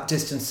 with that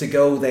distance to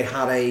go, they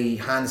had a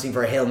hands team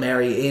for a Hail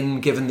Mary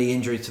in, given the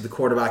injury to the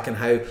quarterback and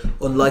how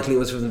unlikely it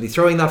was for them to be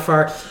throwing that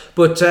far.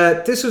 But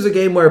this was a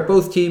game where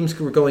both teams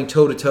were going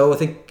toe-to-toe. I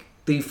think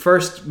the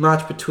first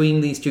match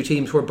between these two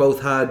teams where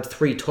both had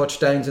 3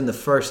 touchdowns in the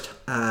first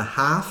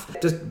half.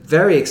 Just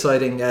very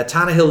exciting.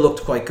 Tannehill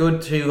looked quite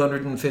good,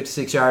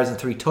 256 yards and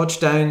 3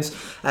 touchdowns.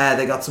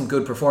 They got some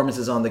good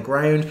performances on the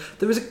ground.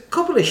 There was a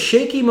couple of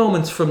shaky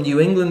moments from New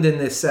England in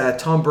this.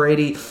 Tom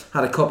Brady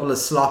had a couple of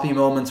sloppy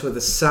moments with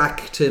a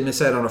sack to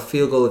miss out on a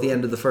field goal at the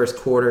end of the first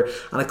quarter,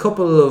 and a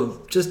couple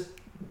of just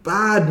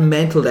bad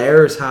mental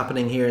errors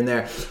happening here and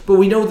there. But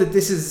we know that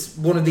this is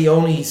one of the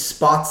only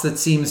spots that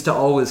seems to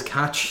always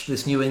catch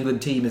this New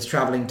England team, is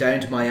travelling down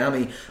to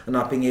Miami and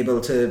not being able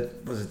to,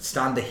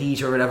 stand the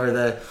heat or whatever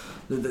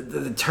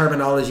the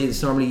terminology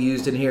that's normally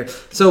used in here.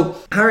 So,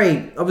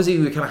 Harry, obviously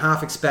we were kind of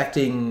half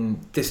expecting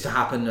this to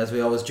happen, as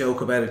we always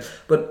joke about it,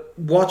 but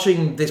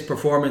watching this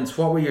performance,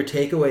 what were your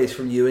takeaways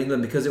from New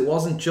England? Because it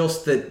wasn't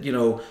just that,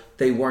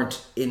 they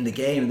weren't in the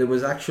game, there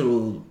was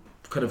actual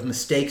kind of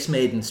mistakes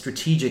made and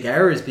strategic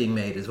errors being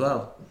made as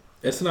well.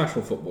 It's the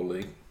National Football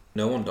League.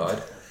 No one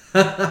died.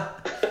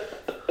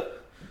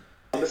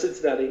 On the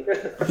Cincinnati.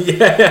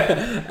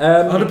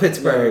 On to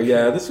Pittsburgh.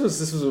 Yeah, this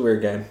was a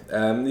weird game.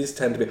 These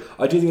tend to be.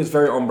 I do think it's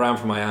very on brand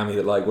for Miami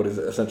that, like, what is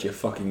essentially a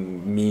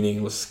fucking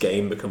meaningless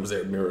game becomes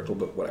their miracle,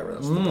 but whatever.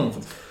 That's the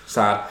Dolphins.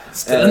 Sad.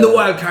 Still in the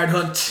wild card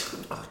hunt.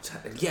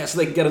 So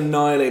they can get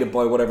annihilated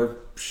by whatever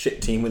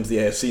shit team wins the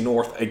AFC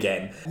North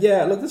again.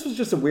 Yeah, look, this was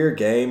just a weird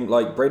game.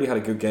 Like, Brady had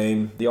a good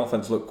game. The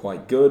offense looked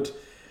quite good.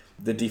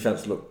 The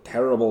defense looked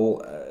terrible.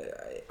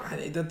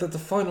 The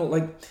final,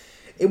 like,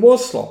 it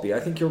was sloppy. I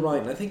think you're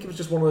right. And I think it was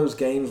just one of those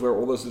games where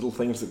all those little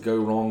things that go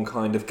wrong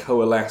kind of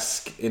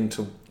coalesce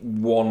into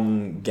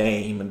one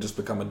game and just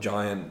become a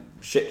giant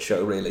shit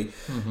show, really.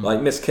 Mm-hmm.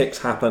 Like, missed kicks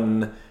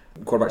happen.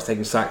 Quarterbacks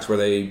taking sacks where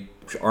they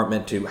aren't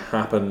meant to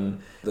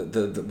happen.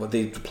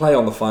 The play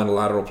on the final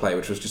lateral play,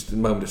 which was just a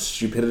moment of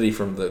stupidity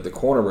from the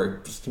corner where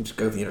it just seems to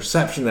go for the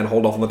interception, then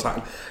hold off on the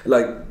tackle.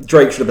 Like,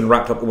 Drake should have been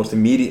wrapped up almost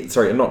immediately.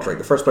 Sorry, not Drake.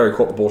 The first player who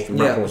caught the ball should have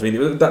been wrapped almost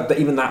immediately.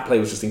 Even that play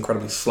was just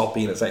incredibly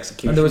sloppy in its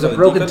execution. And there was a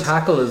broken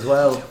tackle as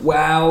well.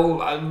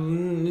 Well, I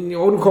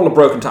wouldn't call it a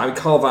broken tackle.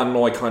 Carl Van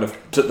Noy kind of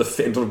took the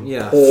fit and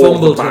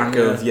fumbled the back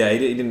him, of. Yeah, he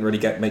didn't really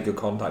make good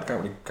contact.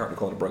 Can't really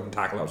call it a broken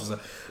tackle. That was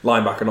just a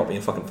linebacker not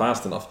being fucking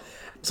fast enough.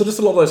 So just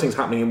a lot of those things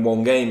happening in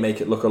one game make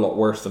it look a lot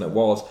worse than it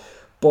was.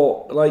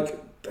 But like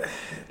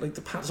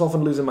the Pats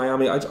often lose in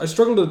Miami, I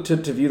struggle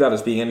to view that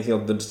as being anything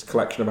other than just a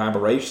collection of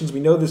aberrations. We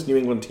know this New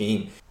England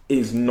team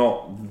is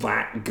not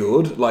that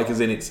good. Like, as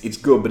in it's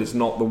good, but it's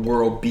not the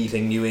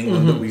world-beating New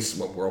England that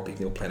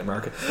world-beating, they'll play in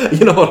America.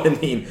 You know what I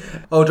mean?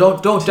 Oh,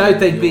 don't doubt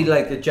they'd beat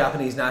like the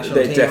Japanese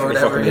national team or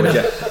whatever. Would,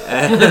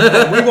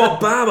 yeah. We want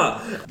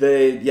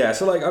Bama.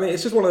 So like, I mean,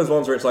 it's just one of those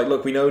ones where it's like,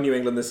 look, we know New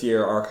England this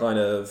year are kind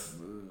of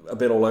a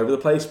bit all over the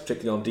place,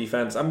 particularly on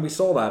defense, and we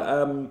saw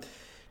that.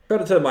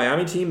 Credit to the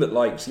Miami team that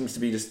like seems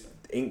to be just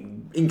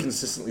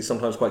inconsistently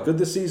sometimes quite good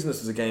this season. This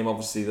was a game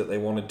obviously that they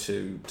wanted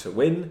to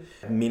win,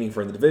 meaning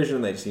for in the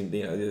division. They seem,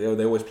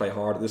 they always play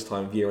hard at this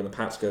time of year when the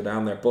Pats go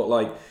down there. But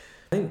like,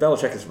 I think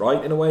Belichick is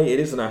right in a way. It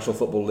is the National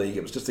Football League.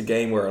 It was just a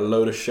game where a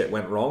load of shit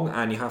went wrong,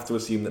 and you have to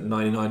assume that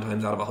 99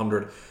 times out of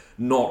 100,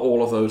 not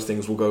all of those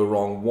things will go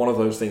wrong. One of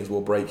those things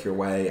will break your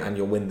way, and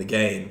you'll win the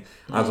game,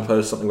 as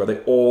opposed to something where they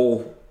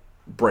all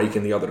break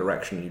in the other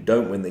direction and you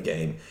don't win the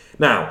game.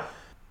 Now,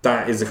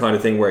 that is the kind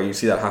of thing where you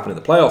see that happen in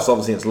the playoffs.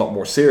 Obviously, it's a lot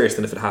more serious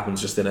than if it happens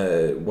just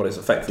in what is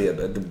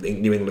effectively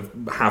New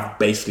England have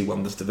basically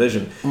won this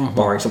division,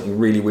 barring something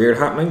really weird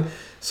happening.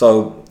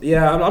 So,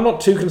 yeah, I'm not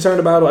too concerned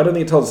about it. I don't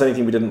think it tells us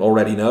anything we didn't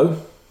already know.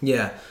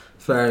 Yeah,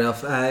 fair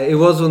enough. It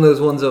was one of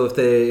those ones, though, if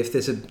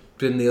this had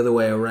been the other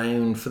way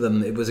around for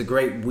them, it was a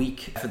great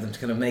week for them to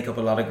kind of make up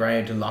a lot of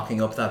ground and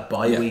locking up that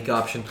bye week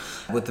option,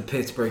 with the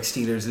Pittsburgh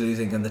Steelers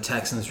losing and the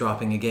Texans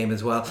dropping a game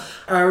as well.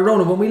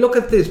 Ronan, when we look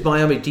at this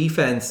Miami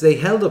defense, they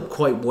held up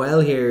quite well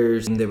here.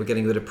 They were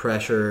getting a bit of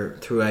pressure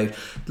throughout.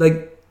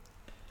 Like,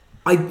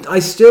 I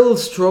still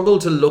struggle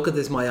to look at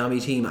this Miami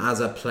team as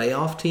a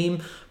playoff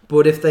team.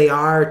 But if they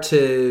are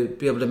to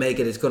be able to make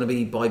it, it's going to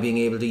be by being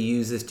able to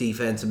use this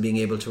defense and being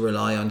able to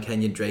rely on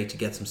Kenyon Drake to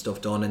get some stuff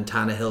done, and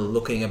Tannehill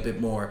looking a bit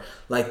more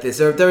like this.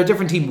 They're a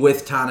different team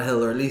with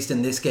Tannehill, or at least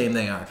in this game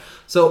they are.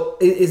 So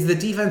is the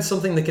defense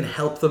something that can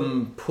help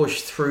them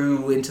push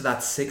through into that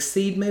 6th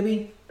seed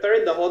maybe? They're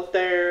in the hunt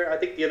there. I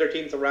think the other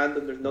teams around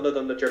them, there's none of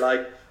them that you're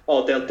like,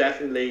 oh, they'll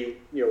definitely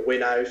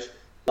win out.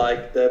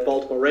 Like the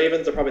Baltimore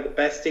Ravens are probably the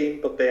best team,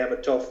 but they have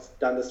a tough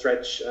down the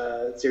stretch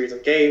series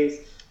of games.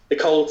 The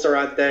Colts are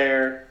out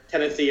there.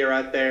 Tennessee are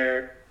out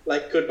there.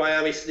 Like, could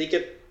Miami sneak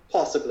it?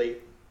 Possibly.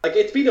 Like,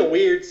 it's been a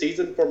weird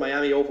season for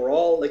Miami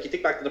overall. Like, you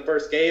think back to the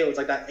first game, it was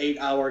like that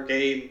 8-hour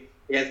game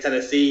against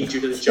Tennessee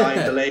due to the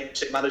giant delay,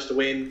 which they managed to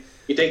win.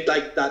 You think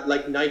like that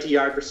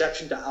 90-yard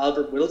reception to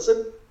Albert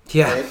Wilson.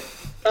 Yeah.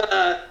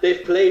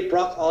 They've played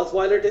Brock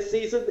Osweiler this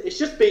season. It's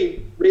just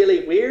been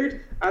really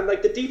weird. And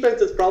like, the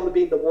defense has probably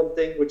been the one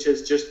thing which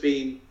has just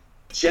been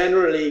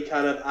generally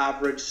kind of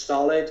average,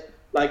 solid.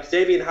 Like,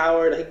 Xavier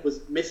Howard, I think,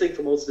 was missing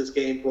for most of this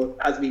game, but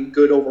has been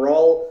good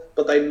overall.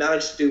 But they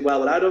managed to do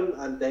well without him,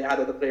 and they had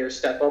other players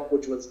step up,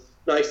 which was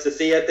nice to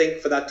see, I think,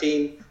 for that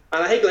team.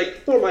 And I think, like,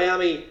 for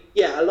Miami,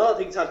 yeah, a lot of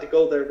things had to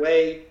go their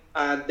way,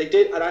 and they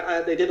did.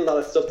 And they did a lot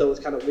of stuff that was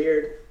kind of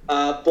weird.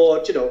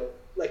 But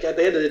like, at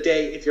the end of the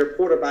day, if your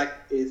quarterback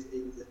is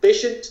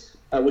efficient,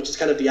 which is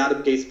kind of the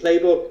Adam Gase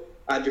playbook,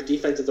 and your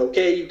defense is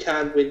okay, you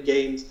can win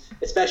games,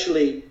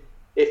 especially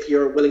if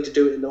you're willing to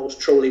do it in the most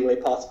trolly way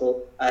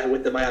possible,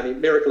 with the Miami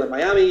Miracle in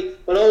Miami.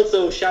 But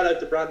also, shout out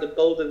to Brandon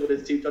Bolden with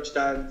his 2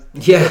 touchdowns.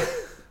 Yeah.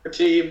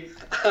 Team,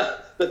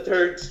 the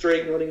 3rd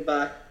string running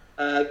back,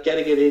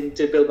 getting it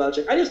into Bill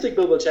Belichick. I just think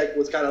Bill Belichick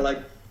was kind of like,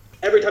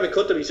 every time he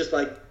cut them, he's just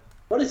like,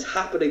 what is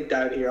happening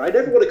down here? I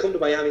never want to come to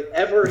Miami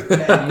ever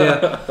again.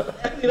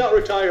 Definitely not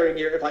retiring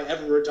here if I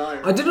ever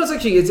retire. I don't know, it's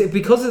actually, it's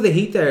because of the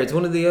heat there. It's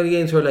one of the only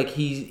games where like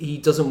he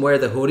doesn't wear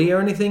the hoodie or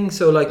anything.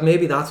 So like,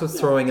 maybe that's what's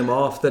throwing him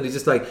off. That he's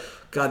just like,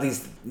 God,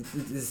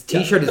 this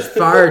t-shirt is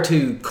far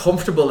too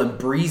comfortable and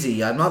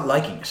breezy. I'm not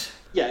liking it.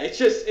 Yeah, it's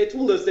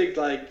one of those things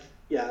like,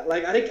 yeah,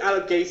 like I think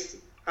Adam Gase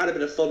had a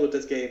bit of fun with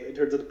this game in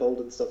terms of the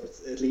Bolden stuff,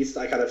 at least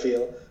I kind of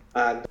feel.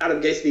 And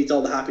Adam Gase needs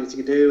all the happiness he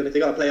can do, and if they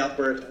got a playoff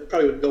berth, it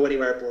probably wouldn't go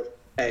anywhere, but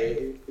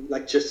hey,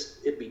 like,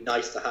 just, it'd be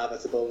nice to have, I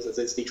suppose, as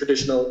it's the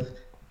traditional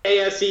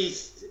AFC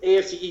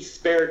East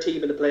spare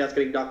team in the playoffs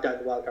getting knocked out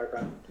in the wildcard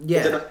round. Yeah.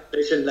 It's an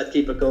tradition, let's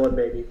keep it going,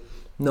 maybe.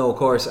 No, of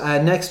course.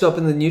 Next up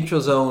in the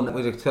neutral zone,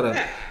 we kind of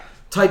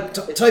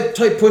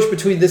tight push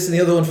between this and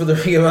the other one for the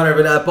Ring of Honor.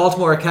 But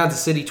Baltimore at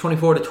Kansas City,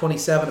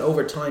 24-27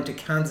 overtime to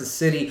Kansas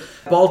City.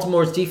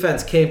 Baltimore's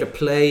defense came to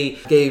play,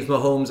 gave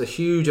Mahomes a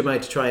huge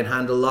amount to try and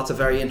handle. Lots of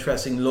very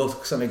interesting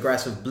looks and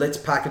aggressive blitz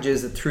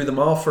packages that threw them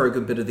off for a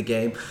good bit of the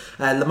game.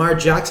 Lamar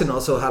Jackson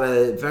also had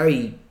a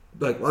very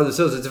it's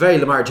a very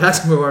Lamar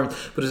Jackson performance,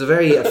 but it was a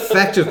very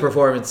effective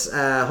performance.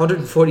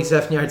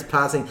 147 yards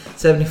passing,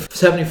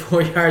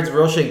 74 yards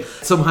rushing.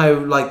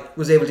 Somehow,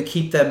 was able to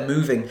keep them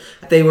moving.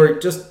 They were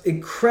just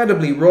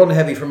incredibly run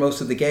heavy for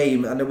most of the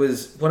game, and it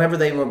was whenever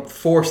they were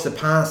forced to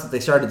pass that they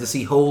started to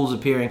see holes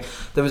appearing.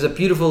 There was a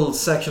beautiful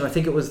section, I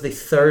think it was the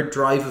 3rd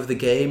drive of the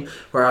game,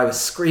 where I was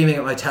screaming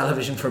at my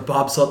television for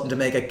Bob Sutton to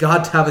make a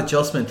goddamn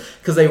adjustment,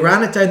 because they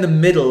ran it down the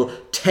middle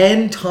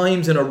 10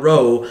 times in a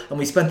row, and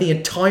we spent the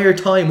entire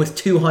time with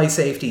 2 high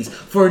safeties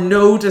for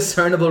no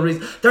discernible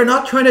reason. They're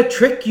not trying to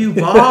trick you,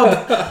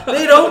 Bob.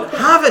 They don't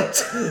have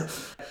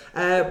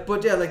it.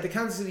 But yeah, the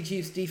Kansas City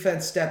Chiefs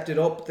defense stepped it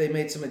up. They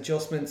made some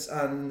adjustments,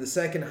 and the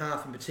second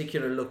half in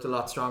particular looked a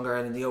lot stronger,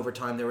 and in the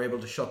overtime they were able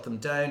to shut them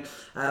down.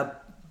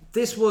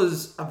 This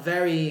was a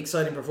very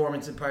exciting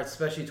performance in parts,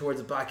 especially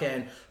towards the back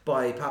end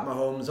by Pat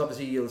Mahomes.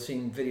 Obviously, you'll have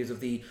seen videos of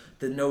the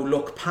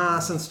no-look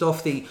pass and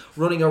stuff, the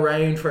running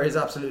around for his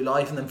absolute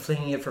life and then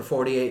flinging it for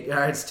 48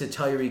 yards to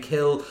Tyreek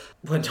Hill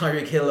when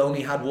Tyreek Hill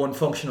only had one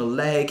functional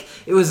leg.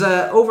 It was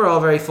overall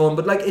very fun,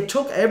 but it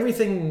took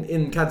everything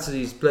in Kansas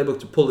City's playbook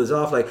to pull this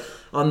off.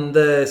 On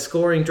the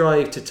scoring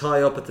drive to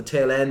tie up at the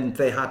tail end,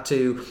 they had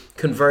to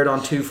convert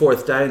on 2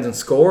 4th downs and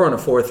score on a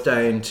 4th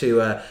down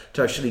to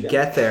actually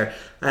get there.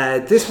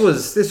 This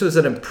was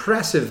an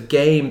impressive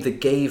game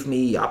that gave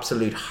me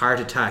absolute heart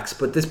attacks.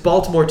 But this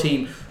Baltimore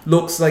team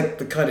looks like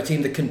the kind of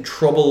team that can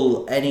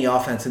trouble any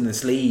offense in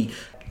this league.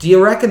 Do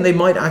you reckon they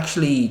might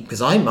actually?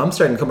 Because I'm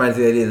starting to come around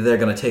to the idea that they're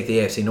going to take the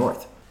AFC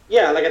North.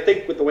 Yeah, I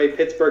think with the way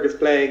Pittsburgh is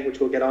playing,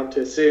 which we'll get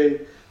onto soon,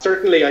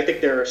 certainly I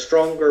think they're a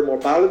stronger, more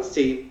balanced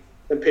team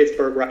than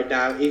Pittsburgh right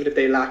now, even if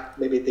they lack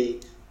maybe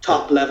the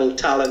top level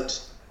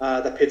talent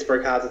that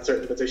Pittsburgh has at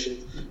certain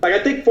positions. I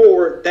think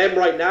for them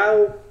right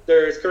now,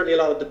 there's currently a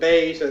lot of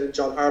debate, and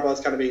John Harbaugh's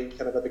kind of being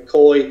kind of a bit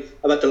coy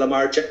about the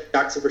Lamar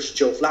Jackson versus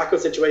Joe Flacco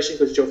situation,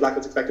 because Joe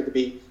Flacco's expected to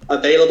be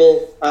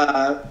available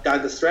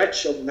down the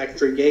stretch of the next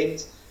 3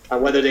 games,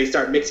 and whether they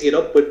start mixing it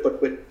up with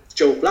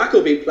Joe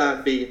Flacco being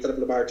Plan B instead of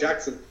Lamar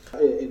Jackson,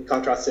 in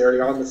contrast to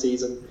earlier on in the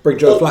season. Bring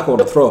Joe Flacco on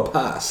to throw a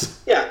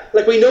pass. Yeah,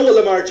 like we know what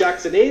Lamar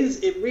Jackson is.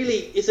 It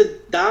really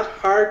isn't that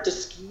hard to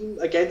scheme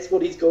against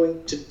what he's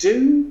going to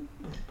do,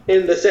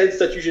 in the sense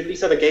that you should at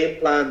least have a game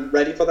plan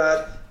ready for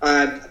that.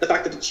 And the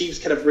fact that the Chiefs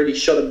kind of really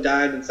shut him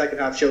down in the second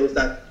half shows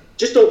that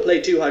just don't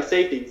play too high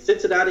safety.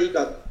 Cincinnati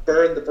got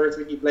burned the first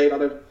week he played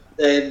on it.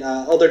 Then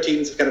other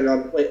teams have kind of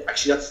gone, wait,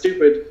 actually that's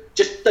stupid.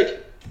 Just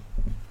like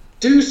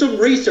do some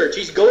research.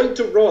 He's going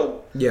to run.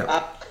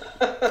 Yeah.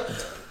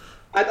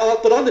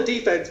 But on the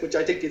defense, which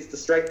I think is the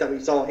strength that we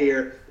saw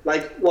here,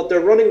 like what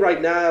they're running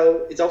right now,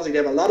 it's obviously they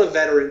have a lot of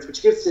veterans,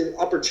 which gives them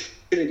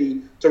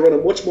opportunity to run a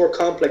much more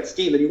complex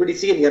scheme than you really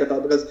see in the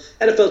NFL, because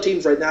NFL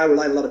teams right now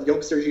rely on a lot of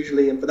youngsters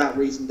usually, and for that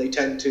reason they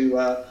tend to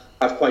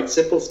have quite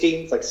simple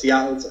schemes. Like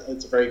Seattle,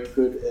 it's a very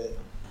good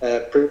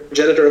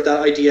progenitor of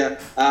that idea.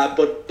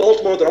 But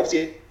Baltimore, they're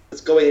obviously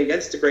going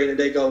against the grain, and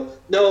they go,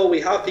 no,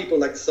 we have people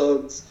like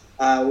Suggs.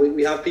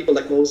 We have people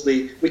like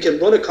Mosley. We can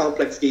run a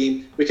complex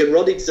scheme. We can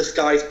run these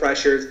disguise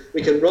pressures.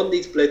 We can run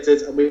these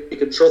blitzes, and we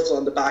can trust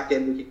on the back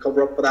end. We can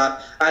cover up for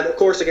that. And of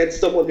course,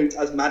 against someone who's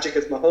as magic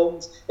as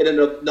Mahomes, it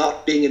ended up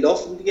not being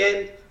enough in the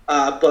end.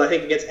 But I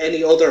think against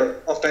any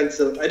other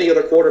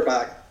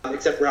quarterback,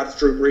 except perhaps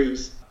Drew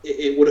Brees,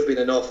 it would have been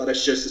enough. And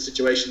it's just a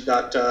situation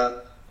that,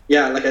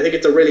 I think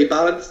it's a really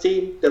balanced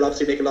team. They'll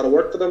obviously make a lot of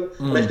work for them.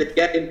 And if they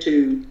get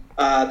into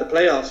the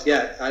playoffs,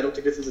 I don't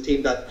think this is a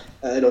team that,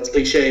 it's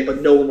cliche,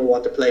 but no one will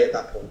want to play at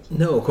that point.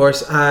 No, of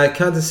course.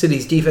 Kansas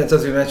City's defense,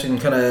 as we mentioned,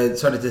 kind of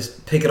started to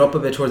pick it up a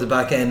bit towards the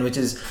back end, which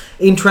is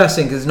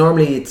interesting, because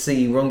normally it's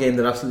the run game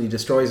that absolutely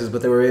destroys us,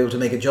 but they were able to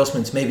make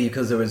adjustments, maybe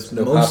because there was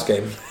pass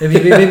game.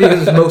 maybe because it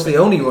was mostly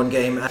only run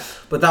game,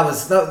 but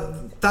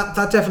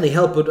that definitely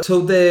helped. But so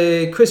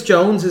the Chris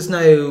Jones has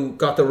now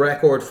got the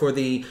record for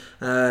the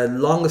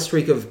longest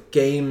streak of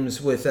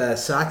games with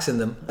sacks in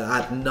them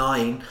at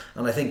 9,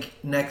 and I think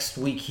next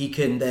week he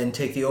can then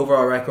take the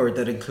overall record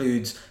that includes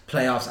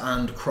playoffs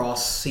and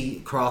cross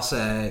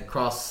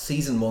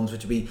season ones,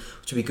 which would be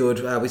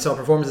good. We saw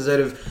performances out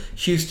of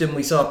Houston.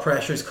 We saw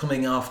pressures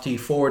coming off T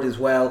Ford as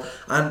well,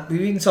 and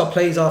we even saw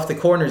plays off the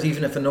corners,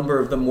 even if a number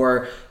of them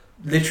were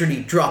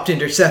literally dropped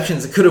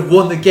interceptions that could have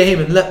won the game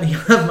and let me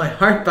have my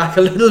heart back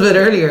a little bit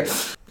earlier.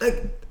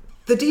 Like,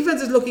 the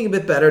defense is looking a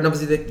bit better, and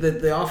obviously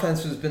the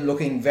offense has been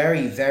looking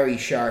very, very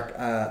sharp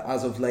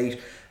as of late.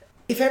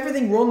 If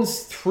everything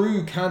runs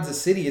through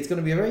Kansas City, it's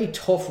going to be a very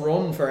tough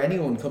run for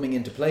anyone coming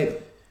in to play them.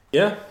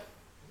 Yeah,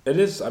 it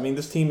is. I mean,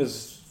 this team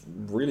is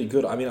really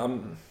good. I mean,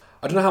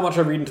 I don't know how much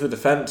I read into the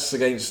defense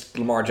against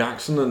Lamar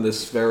Jackson and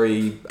this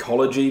very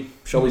collegey,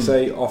 shall we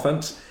say,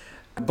 offense.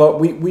 But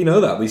we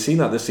know that. We've seen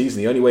that this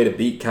season. The only way to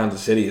beat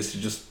Kansas City is to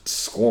just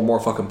score more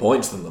fucking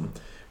points than them,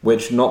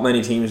 which not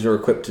many teams are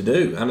equipped to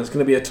do. And it's going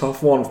to be a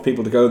tough one for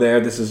people to go there.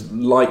 This is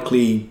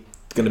likely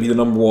going to be the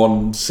number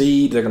 1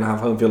 seed. They're going to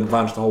have home field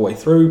advantage the whole way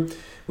through.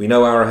 We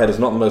know Arrowhead is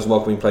not the most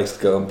welcoming place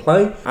to go and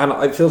play. And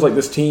it feels like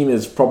this team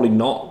is probably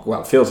not...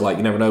 Well, it feels like,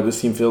 you never know, but this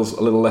team feels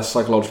a little less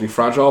psychologically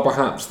fragile,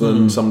 perhaps,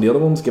 than some of the other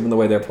ones, given the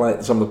way they're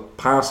playing. Some of the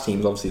past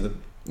teams, obviously, that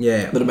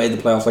have made the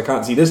playoffs. I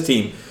can't see this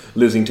team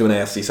losing to an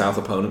AFC South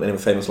opponent. Any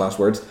famous last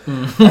words.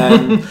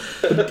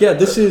 But yeah,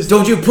 this is...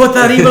 Don't you put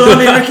that evil on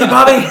me, Ricky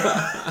Bobby!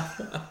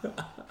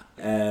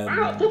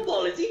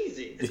 Football is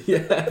easy.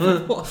 Yeah,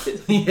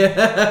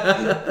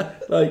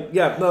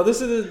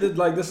 this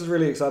is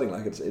really exciting.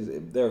 Like,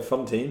 they're a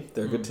fun team.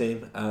 They're a good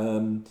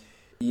team.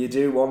 You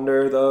do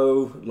wonder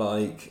though,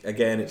 like,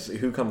 again, it's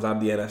who comes out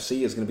of the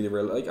NFC is going to be the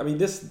real. Like, I mean,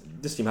 this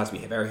team has to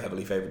be very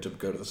heavily favoured to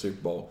go to the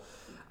Super Bowl,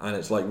 and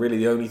it's like really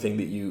the only thing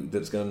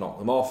that's going to knock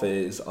them off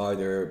is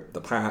either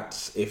the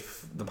Pats,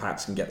 if the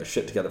Pats can get their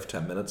shit together for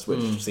 10 minutes,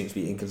 which seems to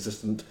be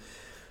inconsistent.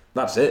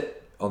 That's it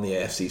on the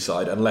AFC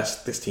side,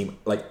 unless this team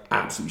like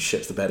absolutely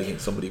shits the bed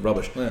against somebody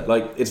rubbish. Yeah.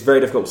 Like, it's very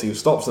difficult to see who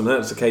stops them. Then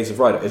it's a case of,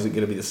 right, is it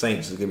going to be the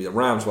Saints? Is it going to be the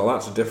Rams? Well,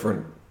 that's a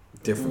different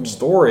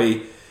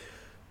story.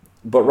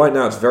 But right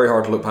now, it's very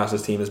hard to look past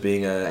this team as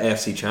being an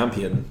AFC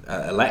champion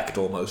elect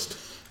almost.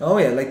 Oh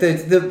yeah, like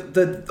of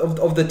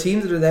the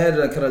teams that are there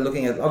that are kind of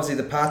looking at, obviously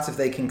the Pats, if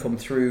they can come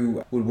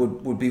through,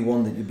 would be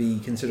one that you'd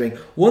be considering.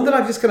 One that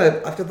I've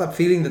got that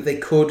feeling that they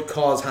could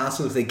cause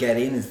hassle if they get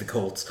in is the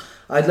Colts.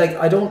 I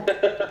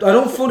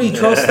don't fully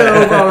trust their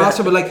overall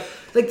roster, but like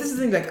this is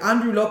the thing. Like,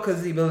 Andrew Luck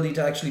has the ability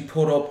to actually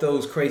put up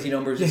those crazy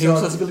numbers. Yeah, he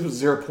also has the ability to put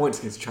 0 points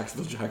against the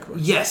Jacksonville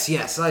Jaguars.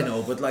 Yes, I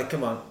know, but like,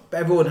 come on,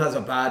 everyone has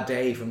a bad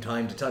day from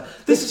time to time.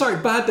 This is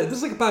like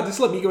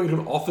me going to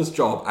an office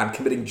job and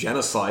committing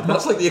genocide.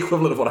 That's like the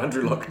equivalent of what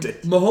Andrew Luck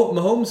did.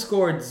 Mahomes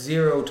scored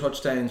 0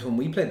 touchdowns when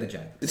we played the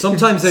Jags.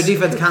 Sometimes their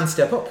defense can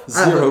step up.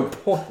 0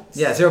 points.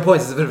 Yeah, 0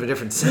 points is a bit of a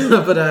difference.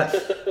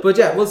 but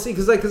yeah, we'll see,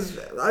 because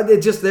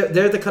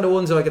they're the kind of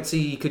ones that I could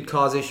see could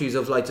cause issues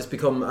of like just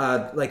become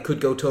could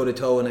go toe to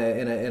toe in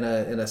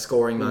a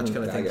scoring match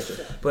kind of thing.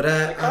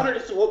 But Connor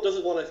just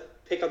doesn't want to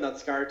pick on that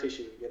scar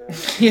tissue, you know.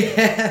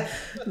 Yeah.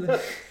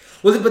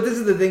 Well, but this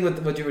is the thing with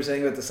what you were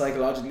saying about the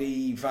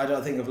psychologically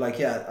fragile thing of like,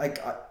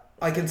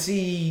 I can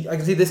see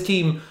this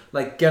team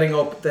like getting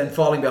up, then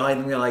falling behind,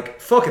 and being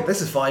like, "Fuck it,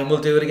 this is fine. We'll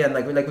do it again."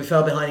 Like we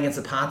fell behind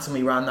against the Pats, and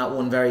we ran that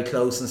one very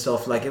close and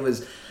stuff. Like it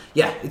was,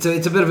 yeah, it's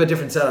a bit of a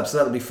different setup, so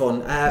that'll be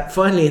fun.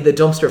 Finally, in the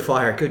dumpster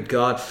fire, good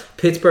God,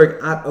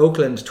 Pittsburgh at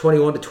Oakland,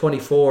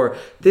 21-24.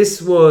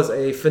 This was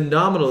a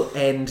phenomenal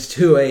end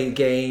to a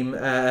game.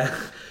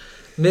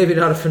 Maybe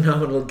not a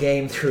phenomenal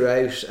game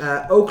throughout.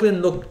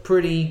 Oakland looked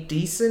pretty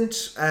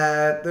decent.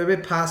 They're a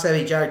bit pass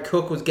heavy. Jared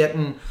Cook was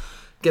getting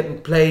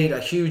played a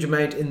huge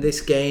amount in this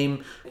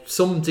game.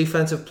 Some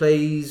defensive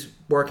plays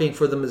working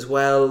for them as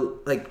well.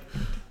 Like,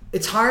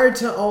 it's hard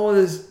to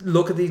always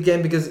look at these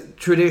games because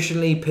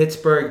traditionally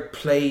Pittsburgh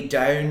played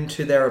down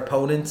to their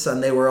opponents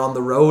and they were on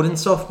the road and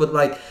stuff. But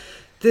like,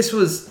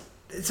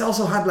 it's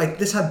also had like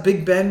this had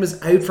Big Ben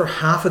was out for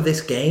half of this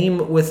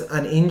game with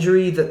an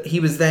injury that he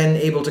was then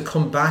able to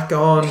come back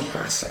on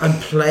and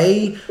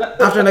play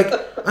after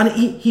and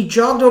he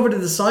jogged over to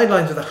the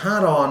sidelines with a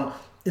hat on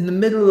in the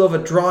middle of a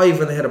drive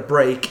when they had a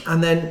break,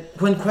 and then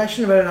when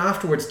questioned about it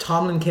afterwards,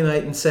 Tomlin came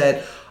out and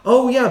said,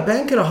 "Oh yeah,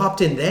 Ben could have hopped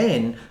in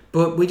then,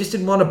 but we just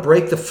didn't want to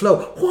break the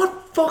flow."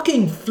 What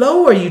fucking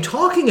flow are you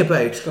talking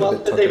about? Well,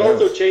 they've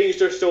also changed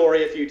their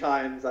story a few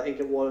times. I think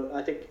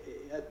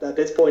at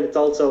this point it's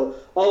also,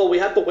 we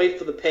had to wait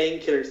for the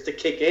painkillers to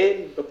kick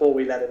in before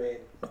we let him in.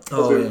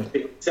 Because we were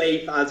being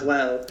safe as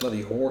well.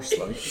 Bloody horse,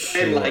 like.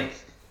 And like,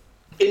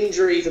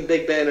 injuries and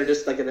Big Ben are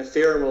just like an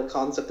ephemeral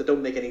concept that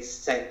don't make any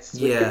sense.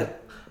 Yeah.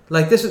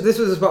 Like this was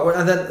a spot where,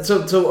 and then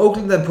so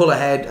Oakland then pull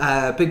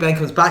ahead. Big Ben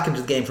comes back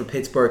into the game for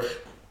Pittsburgh.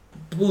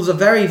 It was a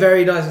very,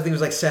 very nice, I think it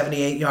was like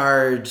 78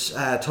 yards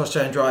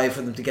touchdown drive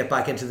for them to get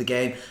back into the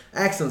game.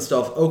 Excellent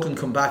stuff. Oakland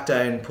come back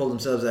down, pull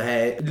themselves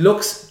ahead. It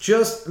looks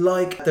just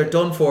like they're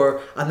done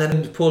for, and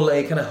then pull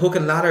a kind of hook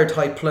and ladder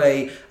type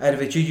play out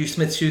of it. Juju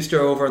Smith-Schuster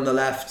over on the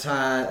left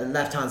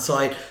hand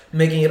side,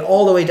 making it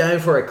all the way down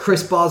for a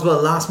Chris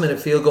Boswell last minute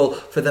field goal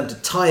for them to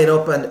tie it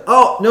up. And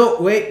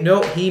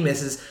he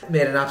misses.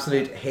 Made an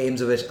absolute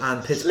hames of it,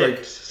 and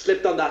Pittsburgh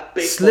slipped on that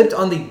big slipped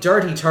on the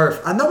dirty turf.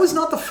 And that was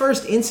not the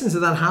first instance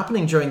of that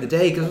happening during the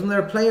day, because when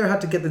their player had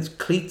to get his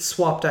cleats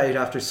swapped out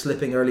after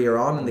slipping earlier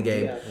on in the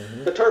game. Yeah.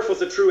 Mm-hmm. The turf was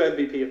the true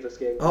MVP of this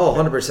game. Oh,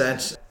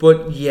 100%.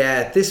 But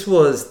yeah, this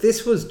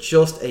was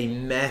just a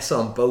mess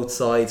on both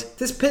sides.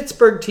 This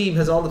Pittsburgh team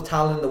has all the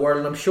talent in the world,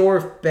 and I'm sure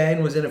if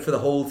Ben was in it for the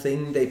whole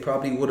thing, they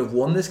probably would have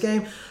won this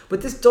game.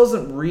 But this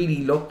doesn't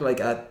really look like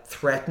a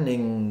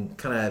threatening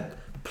kind of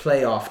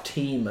playoff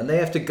team, and they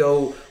have to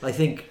go, I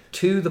think,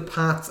 to the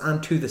Pats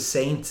and to the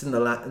Saints in the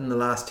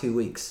last 2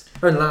 weeks,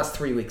 or in the last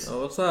 3 weeks.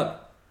 Oh, what's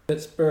that?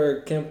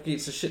 Pittsburgh can't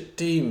beat a shit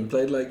team.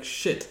 Played like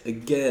shit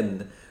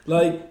again.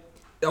 Like,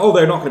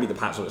 they're not going to beat the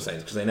Pats or the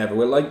Saints because they never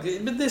will. Like,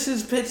 but this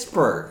is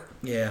Pittsburgh.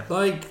 Yeah.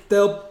 Like,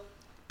 they'll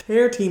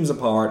tear teams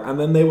apart and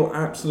then they will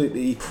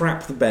absolutely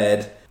crap the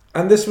bed.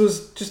 And this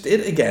was just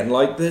it again.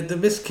 Like, the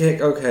missed kick,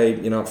 okay,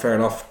 fair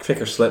enough.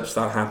 Kicker slips,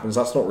 that happens.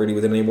 That's not really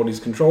within anybody's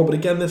control. But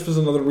again, this was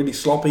another really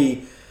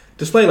sloppy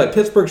display. Like,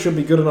 Pittsburgh should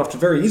be good enough to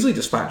very easily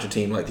dispatch a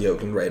team like the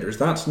Oakland Raiders.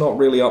 That's not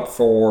really up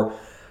for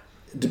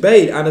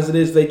debate. And as it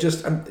is, they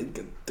just...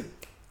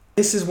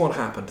 this is what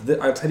happened.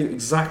 I'll tell you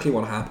exactly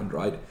what happened,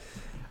 right?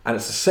 And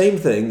it's the same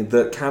thing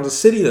that Kansas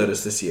City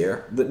noticed this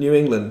year, that New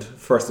England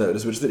first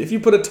noticed, which is that if you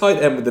put a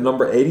tight end with the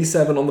number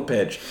 87 on the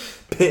pitch,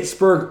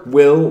 Pittsburgh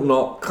will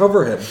not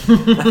cover him.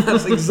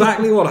 That's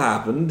exactly what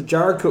happened.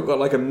 Jared Cook got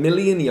like 1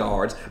 million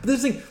yards. But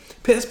this thing,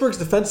 Pittsburgh's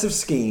defensive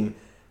scheme,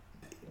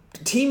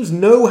 teams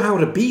know how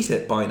to beat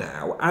it by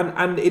now.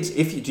 And it's,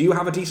 do you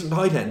have a decent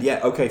tight end? Yeah,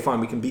 okay, fine,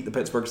 we can beat the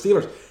Pittsburgh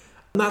Steelers.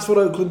 And that's what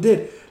Oakland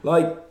did.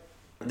 Like,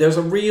 there's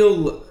a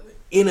real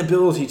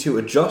inability to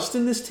adjust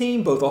in this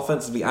team, both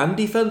offensively and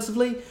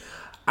defensively,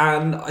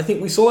 and I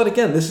think we saw that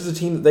again. This is a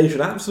team that they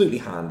should absolutely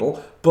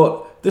handle,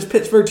 but this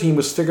Pittsburgh team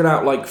was figured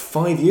out like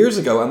 5 years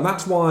ago, and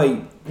that's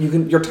why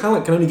your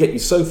talent can only get you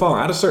so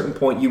far. At a certain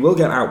point, you will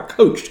get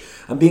out-coached,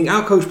 and being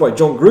out-coached by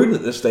John Gruden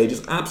at this stage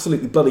is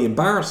absolutely bloody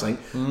embarrassing,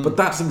 but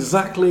that's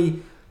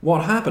exactly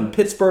what happened.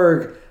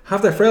 Pittsburgh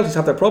have their frailties,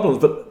 have their problems,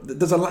 but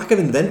there's a lack of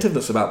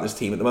inventiveness about this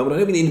team at the moment. I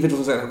don't mean the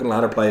individuals that can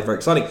ladder play is very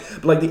exciting,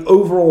 but like the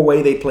overall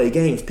way they play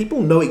games,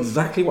 people know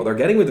exactly what they're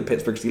getting with the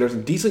Pittsburgh Steelers,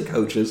 and decent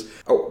coaches,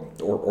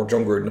 or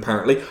John Gruden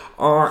apparently,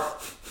 are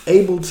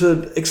able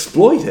to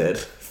exploit it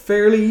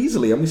fairly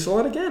easily, and we saw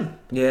it again.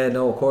 Yeah,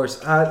 no, of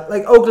course.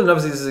 Like Oakland,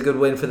 obviously, this is a good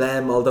win for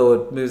them, although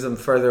it moves them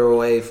further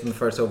away from the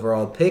first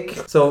overall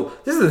pick. So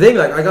this is the thing.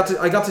 Like, I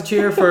got to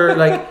cheer for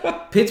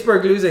like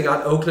Pittsburgh losing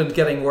and Oakland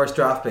getting worse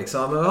draft picks.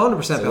 So I'm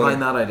 100%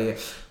 behind that idea.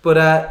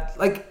 But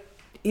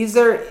is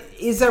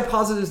there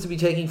positives to be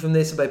taken from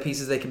this about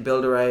pieces they can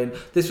build around?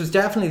 This was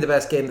definitely the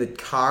best game that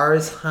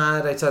Carr's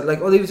had outside. Like,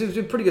 he was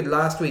pretty good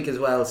last week as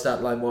well,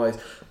 stat line wise.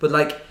 But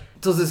like,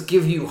 does this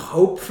give you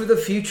hope for the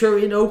future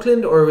in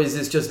Oakland, or is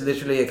this just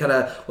literally a kind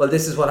of, well,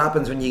 this is what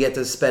happens when you get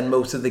to spend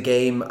most of the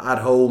game at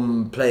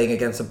home playing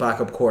against a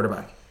backup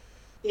quarterback?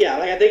 Yeah,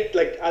 like I think,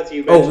 like as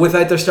you mentioned,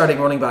 without their starting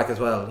running back as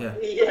well. Yeah.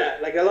 Yeah,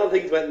 like a lot of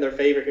things went in their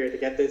favor here to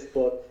get this,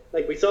 but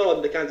like we saw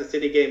in the Kansas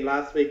City game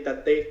last week,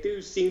 that they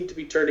do seem to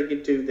be turning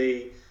into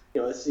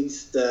at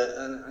least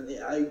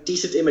a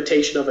decent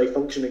imitation of a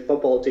functioning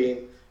football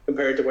team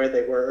compared to where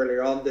they were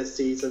earlier on this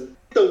season.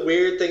 The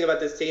weird thing about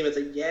this team is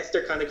that yes,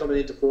 they're kind of coming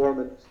into form,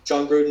 and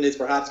John Gruden is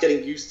perhaps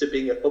getting used to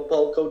being a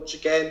football coach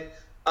again.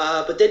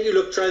 But then you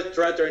look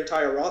throughout their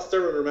entire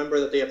roster and remember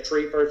that they have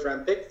 3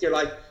 first-round picks. You're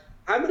like,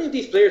 how many of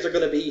these players are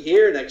going to be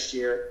here next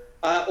year?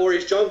 Or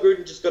is John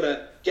Gruden just going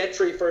to get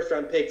 3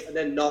 first-round picks and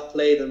then not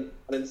play them,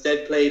 and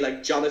instead play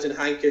like Jonathan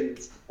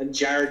Hankins and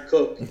Jared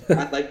Cook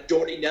and like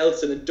Jordy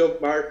Nelson and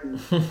Doug Martin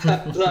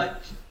and like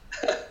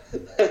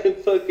and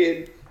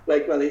fucking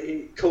like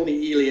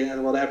Coney Ealy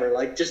and whatever,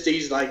 like just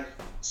these like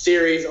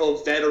series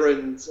of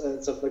veterans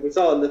and stuff like we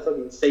saw in the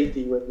fucking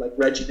safety with like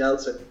Reggie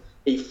Nelson.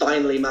 He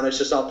finally managed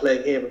to stop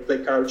playing him and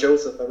play Carl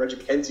Joseph and Reggie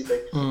McKenzie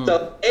thing.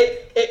 So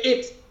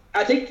it's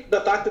I think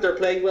the fact that they're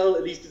playing well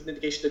at least is an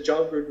indication that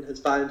John Gruden has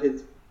found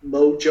his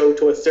mojo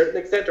to a certain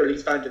extent, or at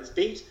least found his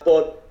feet.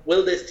 But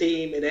will this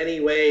team in any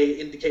way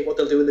indicate what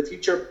they'll do in the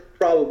future?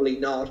 Probably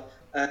not.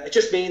 It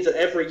just means that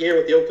every year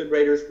with the Oakland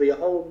Raiders will be a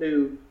whole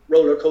new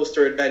roller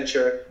coaster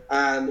adventure,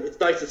 and it's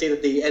nice to see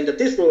that the end of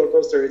this roller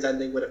coaster is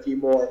ending with a few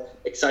more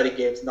exciting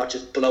games, not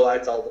just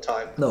blowouts all the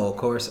time. No, of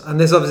course. And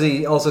this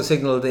obviously also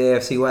signalled the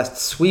AFC West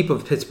sweep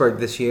of Pittsburgh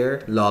this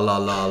year.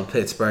 Lol,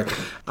 Pittsburgh.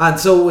 And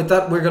so with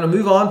that, we're going to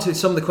move on to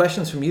some of the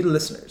questions from you, the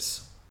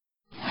listeners.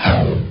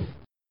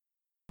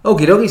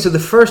 Okie dokie, so the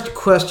first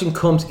question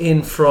comes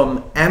in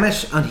from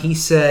Emmett, and he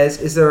says,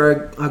 is there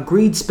a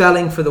agreed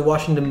spelling for the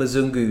Washington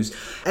Mzungus?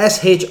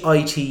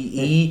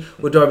 S-H-I-T-E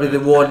would probably be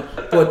the one.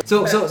 But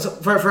so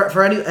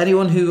for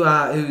anyone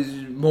who's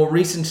more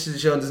recent to the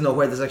show and doesn't know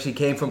where this actually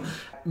came from,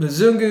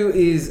 Mzungu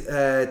is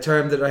a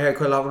term that I heard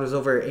quite a lot when I was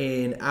over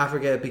in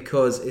Africa,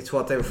 because it's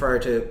what they refer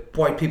to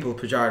white people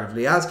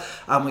pejoratively as,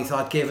 and we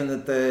thought, given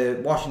that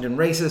the Washington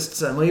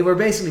racists, and we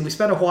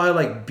spent a while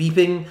like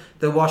beeping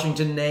the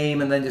Washington name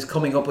and then just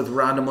coming up with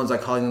random ones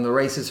like calling them the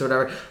racists or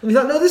whatever, and we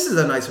thought, no, this is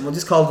a nice one, we'll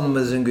just call them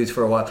Mzungus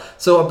for a while.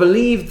 So I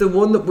believe the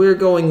one that we're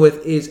going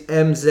with is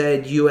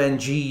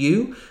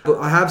M-Z-U-N-G-U, but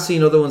I have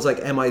seen other ones like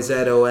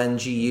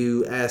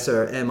M-I-Z-O-N-G-U-S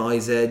or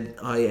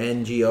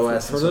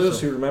M-I-Z-I-N-G-O-S. For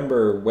those who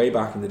remember way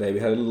back in the day, we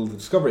had a little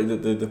discovery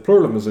that the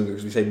plural of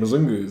Mzungus, we say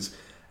Mzungus.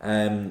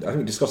 I think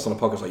we discussed on a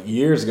podcast like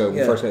years ago when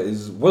we first got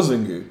is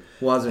Wazungu.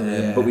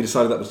 Yeah. But we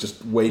decided that was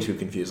just way too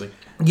confusing.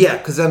 Yeah,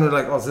 because then we're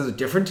like, oh, is this a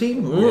different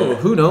team? Ooh,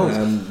 who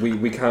knows?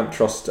 We can't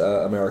trust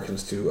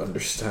Americans to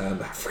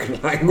understand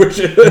African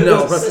languages.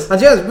 No,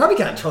 and yeah, we probably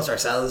can't trust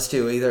ourselves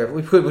to either.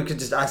 We could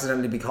just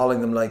accidentally be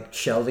calling them like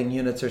shelving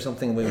units or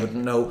something we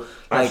wouldn't know.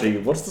 Like, actually,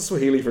 what's the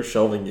Swahili for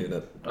shelving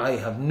unit? I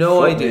have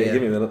no idea.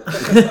 Give me a minute.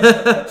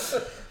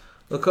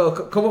 We'll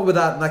come up with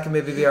that, and that can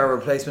maybe be our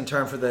replacement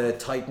term for the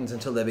Titans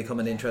until they become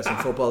an interesting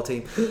football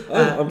team.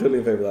 I'm totally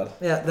in favour of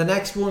that. Yeah, the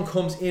next one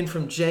comes in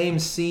from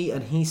James C,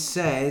 and he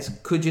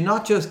says, could you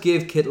not just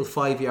give Kittle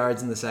 5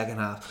 yards in the second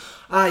half?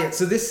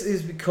 So this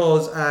is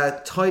because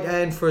tight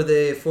end for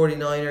the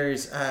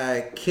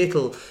 49ers,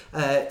 Kittle,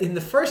 in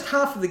the first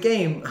half of the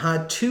game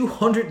had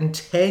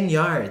 210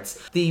 yards.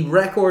 The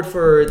record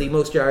for the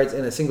most yards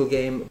in a single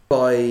game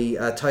by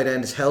tight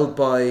end is held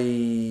by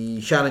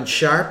Shannon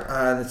Sharp,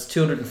 and it's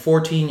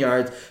 214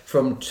 yards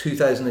from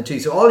 2002.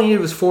 So all he needed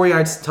was 4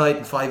 yards to tie it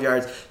and 5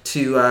 yards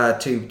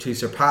to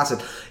surpass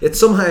it. It's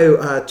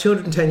somehow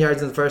 210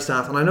 yards in the first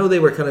half, and I know they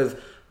were kind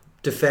of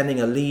defending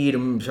a lead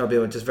and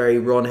probably just very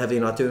run heavy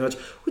and not doing much.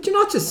 Would you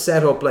not just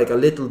set up like a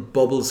little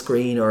bubble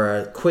screen or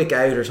a quick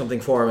out or something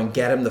for him and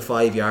get him the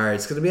 5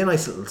 yards? Because it'd be a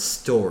nice little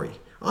story.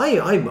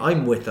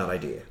 I'm with that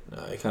idea.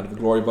 No, you can't have a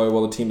glory boy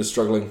while the team is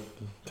struggling.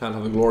 Can't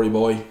have a glory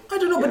boy. I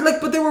don't know,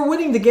 but they were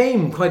winning the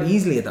game quite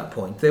easily at that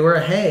point. They were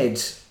ahead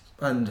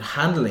and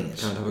handling it.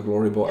 Can't have a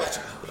glory boy.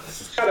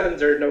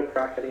 Shanahan's are no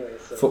crack anyway.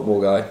 So.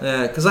 Football guy.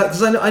 Yeah, because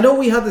I know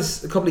we had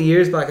this a couple of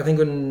years back. I think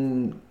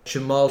when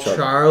Jamal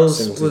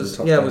Charles was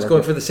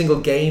going for the single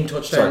game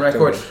touchdown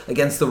record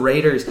against the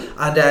Raiders,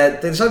 and they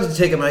decided to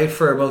take him out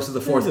for most of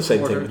the fourth quarter. The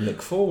same thing with Nick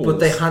Foles. But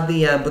they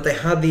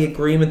had the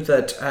agreement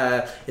that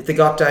if they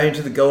got down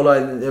to the goal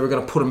line, they were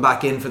going to put him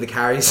back in for the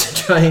carries to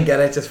try and get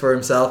it just for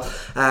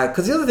himself.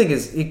 Because the other thing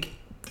is,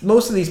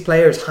 most of these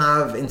players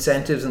have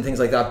incentives and things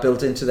like that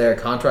built into their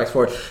contracts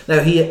for it.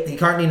 Now he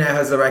currently now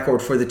has the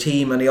record for the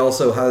team, and he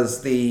also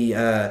has the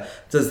I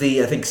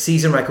think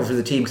season record for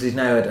the team, because he's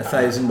now at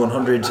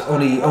 1,100,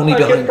 only behind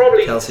Kelsey. I can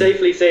probably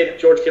safely say that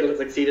George Kittle has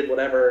exceeded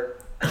whatever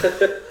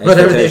the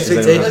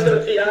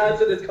expectations he has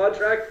in his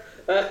contract.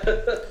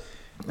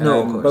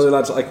 No, of brother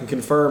lads, I can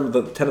confirm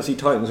that the Tennessee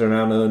Titans are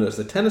now known as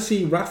the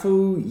Tennessee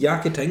Rafu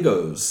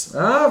Yakatengos.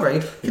 Ah,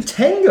 right.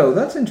 Katengo,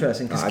 that's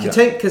interesting,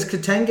 because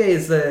Katenge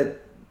is the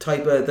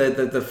type of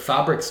the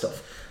fabric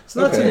stuff.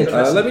 So that's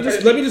interesting.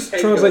 Let me just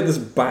translate this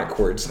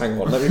backwards.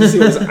 Hang on, let me just see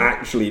what this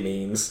actually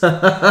means,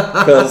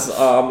 because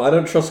I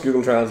don't trust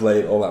Google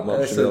Translate all that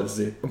much. To be honest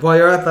with you. While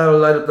you're at that, I'll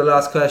light up the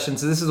last question.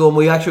 So this is one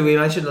we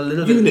mentioned a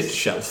little bit. Unit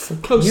shelf,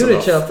 close Unit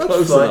enough. shelf, that's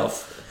close fine.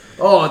 enough.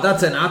 Oh,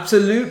 that's an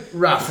absolute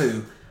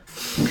rafu.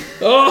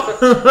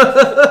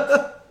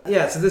 Oh!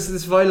 Yeah, so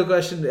this final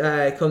question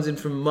comes in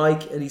from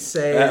Mike, and he's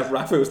saying...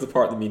 Rafu is the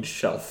part that means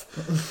shelf.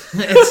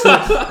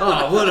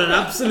 What an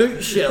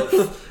absolute shelf.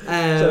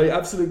 So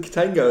absolute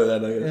tango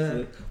then, I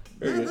guess.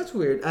 Yeah, that's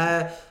weird.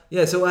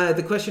 So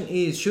the question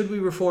is, should we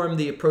reform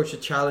the approach to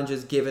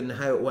challenges given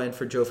how it went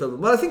for Joe Philbin?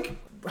 Well, I think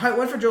how it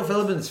went for Joe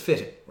Philbin is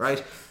fitting,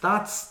 right?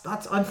 That's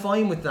I'm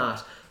fine with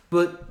that.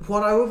 But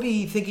what I would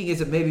be thinking is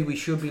that maybe we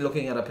should be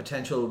looking at a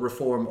potential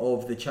reform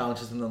of the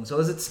challenges themselves. So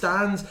as it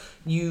stands,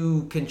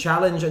 you can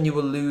challenge and you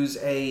will lose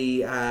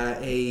a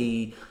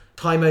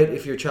timeout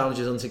if your challenge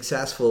is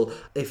unsuccessful.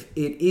 If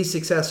it is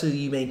successful,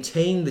 you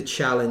maintain the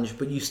challenge,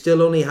 but you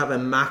still only have a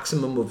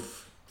maximum of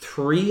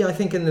 3, I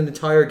think, in an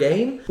entire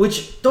game,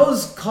 which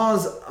does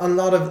cause a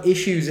lot of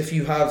issues if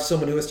you have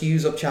someone who has to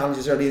use up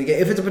challenges early in the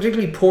game. If it's a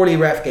particularly poorly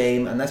ref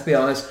game, and let's be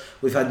honest,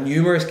 we've had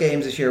numerous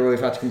games this year where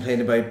we've had to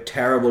complain about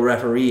terrible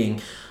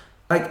refereeing.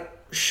 Like,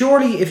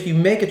 surely if you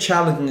make a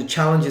challenge and the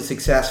challenge is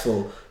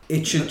successful,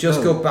 it should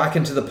just go back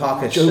into the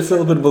pocket. Joe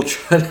Philbin will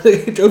try.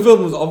 Joe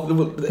Philbin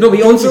was... No,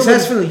 he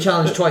unsuccessfully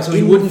challenged twice, so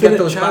he wouldn't get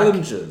those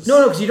challenges. Back.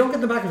 No, because you don't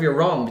get them back if you're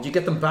wrong, but you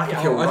get them back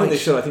if you're right. I think they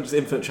should. I think it's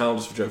infinite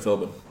challenges for Joe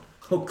Philbin.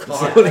 Oh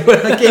god,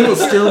 that game will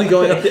still be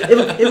going on.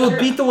 It will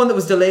beat the one that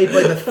was delayed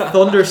by the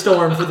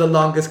thunderstorm for the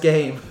longest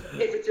game.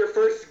 If it's your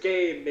first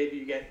game, maybe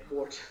you get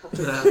more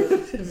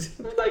challenges.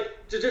 Like,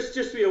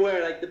 just be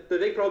aware, like, the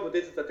big problem with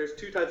this is that there's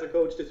 2 types of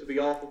coach this would be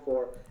awful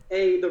for.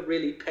 A, the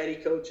really petty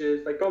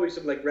coaches, like probably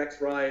something like Rex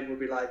Ryan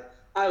would be like,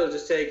 I will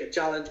just take a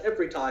challenge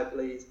every time,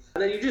 please.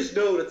 And then you just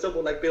know that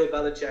someone like Bill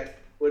Belichick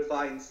would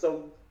find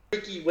some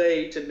tricky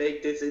way to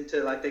make this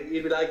into, like,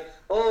 he'd be like,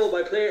 oh,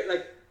 my player,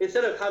 like,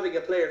 instead of having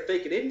a player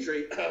fake an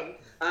injury,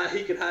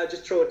 he could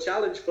just throw a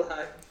challenge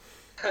flag.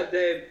 And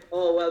then,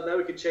 now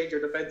we can change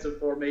our defensive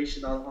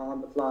formation on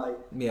the fly.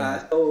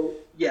 Yeah.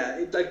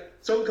 Like,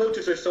 some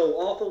coaches are so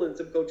awful and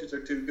some coaches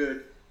are too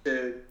good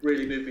to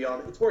really move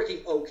beyond it. It's working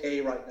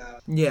okay right now.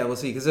 Yeah, we'll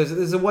see, because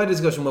there's a wide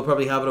discussion, we'll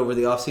probably have it over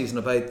the off-season,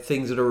 about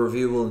things that are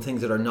reviewable and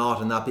things that are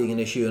not, and that being an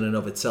issue in and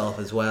of itself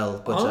as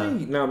well. But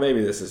now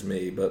maybe this is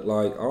me, but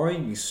like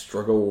I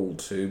struggle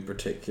to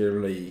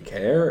particularly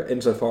care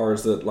insofar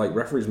as that, like,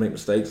 referees make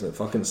mistakes and it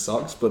fucking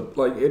sucks, but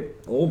like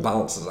it all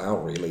balances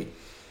out really.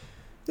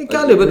 It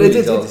can do, but really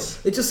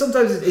it just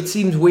sometimes it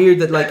seems weird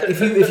that, like,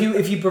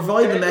 if you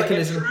provide the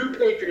mechanism. Like a true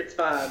Patriots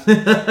fan.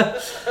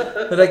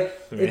 But like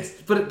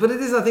but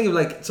it is that thing of,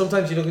 like,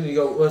 sometimes you look and you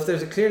go, well, if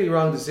there's a clearly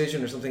wrong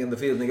decision or something in the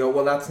field, and they go,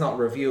 well, that's not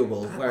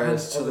reviewable,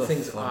 whereas other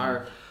things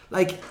are.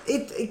 Like,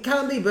 it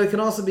can be, but it can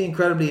also be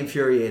incredibly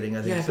infuriating,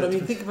 I think. Yeah, but I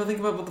mean, think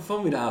about what the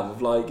fun we'd have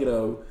of, like, you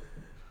know,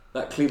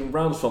 that Cleveland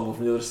Browns fumble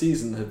from the other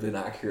season had been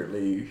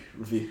accurately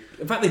reviewed.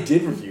 In fact, they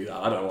did review that.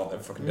 I don't know what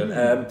they've fucking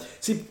done.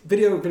 See,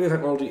 video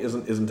technology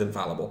isn't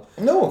infallible.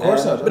 No, of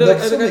course not. But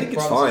I think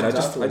it's fine. I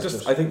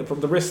think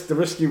the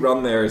risk you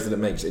run there is that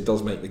it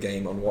does make the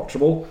game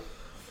unwatchable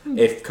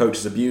if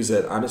coaches abuse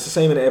it. And it's the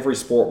same in every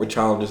sport with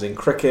challenges. In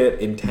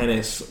cricket, in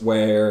tennis,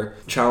 where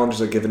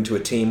challenges are given to a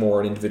team or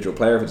an individual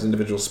player. If it's an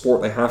individual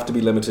sport, they have to be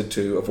limited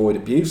to avoid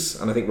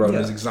abuse. And I think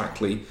Ronan is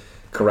exactly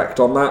correct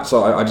on that.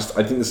 So I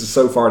think this is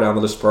so far down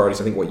the list of priorities.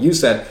 I think what you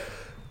said,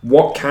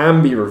 what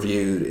can be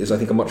reviewed, is I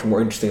think a much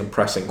more interesting and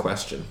pressing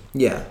question.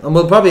 Yeah, and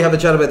we'll probably have a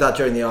chat about that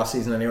during the off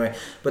season anyway.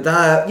 But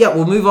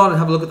we'll move on and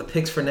have a look at the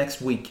picks for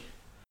next week.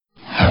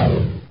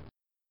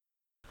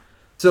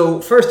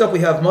 So first up we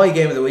have my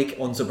game of the week,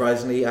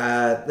 unsurprisingly.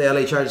 The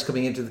LA Chargers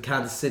coming into the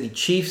Kansas City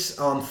Chiefs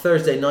on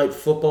Thursday Night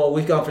Football.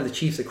 We've gone for the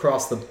Chiefs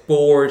across the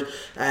board.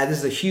 This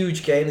is a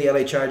huge game. The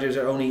LA Chargers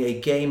are only a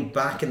game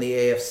back in the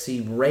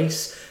AFC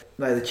race.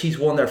 Now, the Chiefs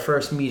won their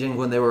first meeting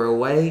when they were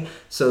away,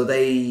 so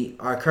they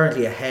are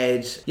currently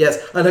ahead. Yes,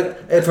 and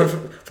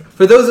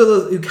for those of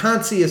us who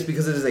can't see us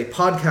because it is a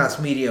podcast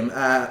medium,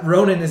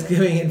 Ronan is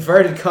giving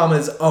inverted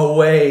commas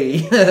away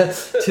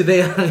to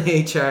the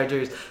LA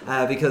Chargers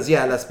because,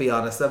 let's be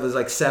honest, that was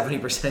like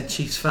 70%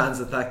 Chiefs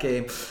fans at that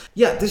game.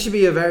 Yeah, this should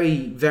be a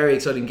very, very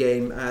exciting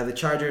game. The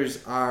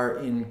Chargers are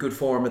in good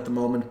form at the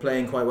moment,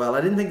 playing quite well.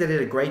 I didn't think they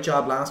did a great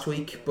job last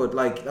week, but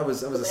like that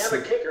was they have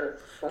a kicker.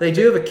 They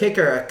do have a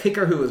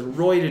kicker who is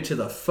roided to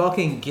the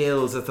fucking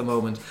gills at the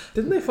moment.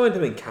 Didn't they find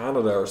him in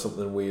Canada or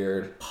something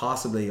weird?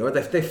 Possibly, or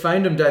they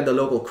found him down the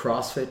local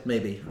CrossFit,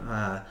 maybe.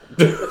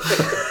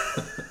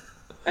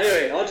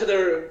 Anyway, on to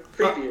the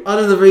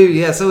preview.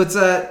 Yeah. So it's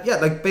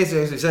like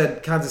basically as we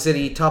said, Kansas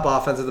City top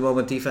offense at the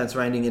moment, defense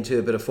rounding into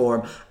a bit of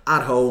form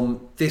at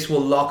home. This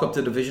will lock up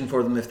the division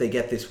for them if they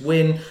get this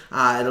win.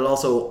 It'll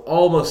also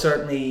almost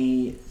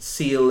certainly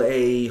seal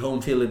a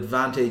home field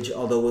advantage,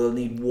 although we'll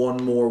need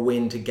one more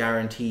win to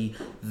guarantee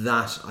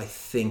that, I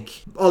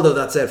think. Although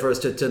that said, for us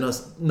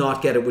to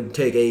not get it would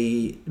take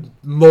a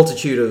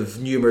multitude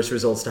of numerous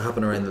results to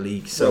happen around the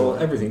league. So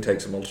everything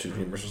takes a multitude of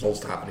numerous results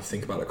to happen if you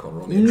think about it,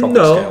 Conor, on the Entropic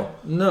scale.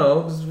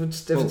 No, if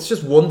it's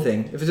just one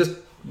thing. If it's just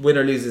win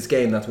or lose this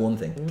game, that's one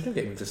thing. We don't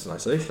get into this in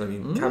isolation. I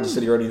mean, Kansas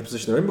City are only in the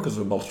position they're in because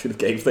of a multitude of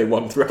games they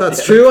won throughout.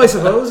 That's true, I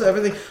suppose. I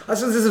suppose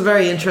this is a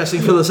very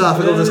interesting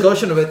philosophical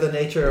discussion about the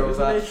nature of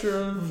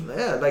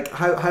like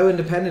how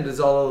independent is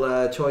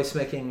all choice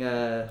making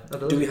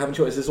ability. Do we have a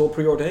choice? Is this all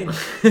preordained?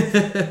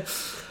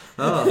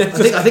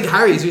 I think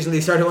Harry's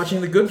recently started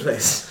watching The Good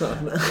Place.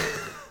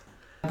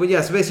 But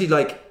yeah, so basically,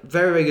 like,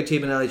 very, very good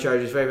team in LA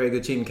Chargers, very, very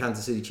good team in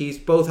Kansas City Chiefs.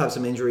 Both have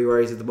some injury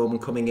worries at the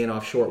moment, coming in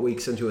off short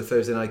weeks into a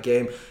Thursday night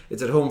game.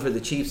 It's at home for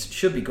the Chiefs.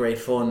 Should be great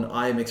fun.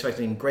 I'm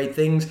expecting great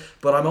things,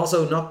 but I'm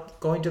also not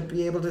going to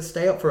be able to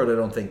stay up for it, I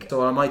don't think. So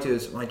what I might do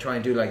is I might try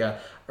and do like a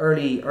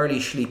early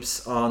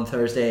sleeps on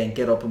Thursday and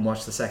get up and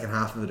watch the second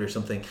half of it or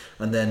something,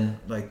 and then,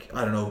 like,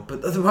 I don't know.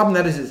 But the problem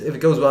that is if it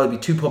goes well, I'll be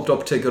too pumped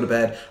up to go to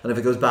bed, and if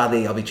it goes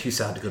badly, I'll be too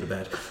sad to go to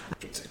bed.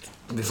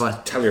 It'll be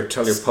fine. Tell your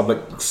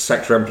public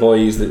sector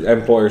employers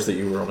that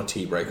you were on a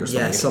tea break or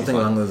something. Yeah, something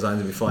along those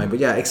lines would be fine. But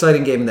yeah,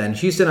 exciting game then.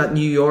 Houston at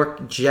New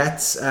York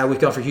Jets. We've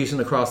gone for Houston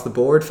across the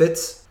board.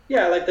 Fitz?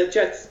 Yeah, like the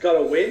Jets got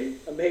a win,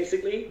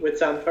 basically, with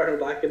Sam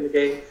Darnold back in the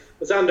game.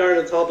 But Sam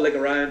Darnold's hobbling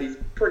around. He's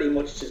pretty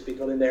much just been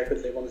going in there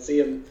because they want to see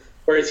him.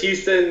 Whereas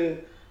Houston,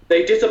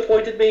 they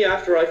disappointed me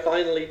after I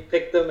finally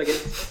picked them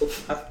against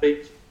last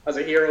week as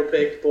a hero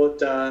pick. But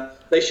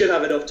they should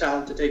have enough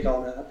talent to take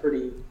on a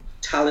pretty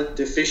talent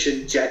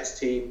deficient Jets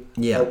team.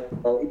 Yeah.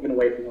 Even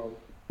away from home.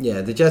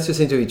 Yeah, the Jets just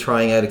seem to be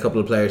trying out a couple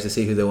of players to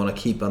see who they want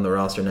to keep on the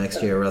roster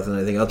next year rather than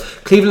anything else.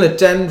 Cleveland at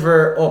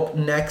Denver up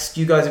next.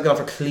 You guys have gone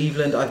for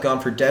Cleveland. I've gone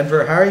for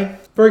Denver. Harry?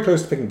 Very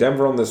close to picking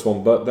Denver on this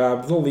one, but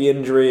with all the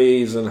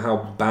injuries and how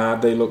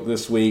bad they look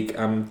this week,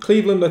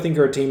 Cleveland, I think,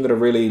 are a team that are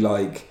really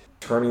like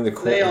turning the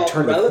corner.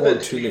 Playoff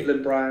relevant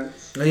Cleveland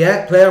Browns. Oh,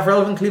 yeah, playoff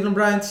relevant Cleveland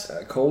Browns.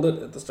 Called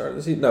it at the start of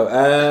the season. No,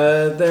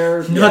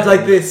 they're not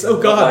like this.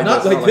 Oh God,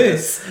 not like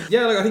this.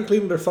 Yeah, like I think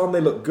Cleveland are fun. They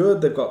look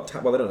good. They've got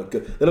well, they don't look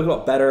good. They look a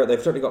lot better. They've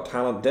certainly got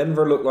talent.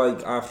 Denver look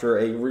like after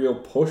a real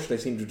push, they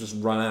seem to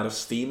just run out of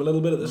steam a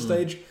little bit at this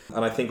stage.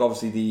 And I think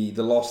obviously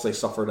the loss they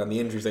suffered and the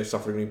injuries they've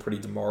suffered have been pretty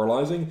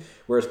demoralising.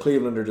 Whereas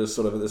Cleveland are just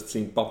sort of at this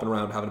scene bopping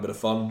around having a bit of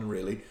fun,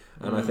 really.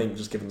 And I think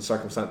just given the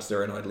circumstances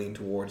they're in, I'd lean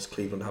towards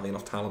Cleveland having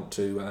enough talent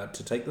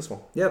to take this one.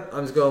 Yep,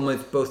 I'm just going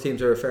with both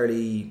teams are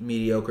fairly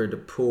mediocre to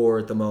poor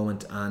at the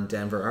moment, and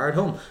Denver are at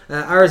home.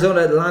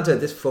 Arizona, Atlanta,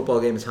 this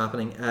football game is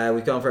happening.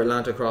 We've gone for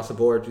Atlanta across the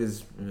board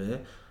because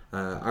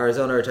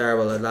Arizona are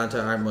terrible,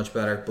 Atlanta aren't much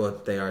better,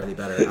 but they are really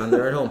better, and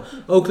they're at home.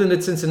 Oakland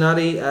at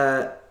Cincinnati.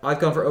 I've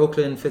gone for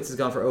Oakland, Fitz has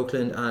gone for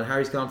Oakland, and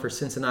Harry's gone for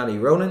Cincinnati.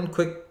 Ronan,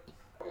 quick.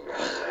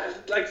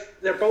 Like,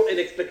 they're both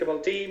inexplicable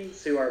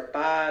teams who are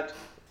bad.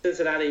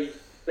 Cincinnati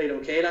played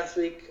okay last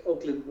week.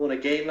 Oakland won a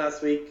game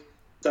last week.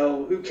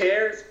 So who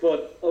cares?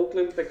 But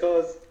Oakland,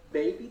 because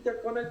maybe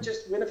they're going to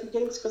just win a few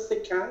games because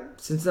they can.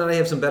 Cincinnati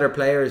have some better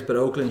players, but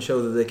Oakland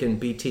show that they can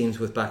beat teams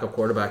with backup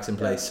quarterbacks in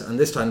place. And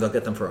this time they'll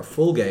get them for a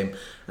full game.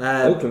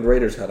 Oakland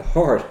Raiders had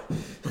hard.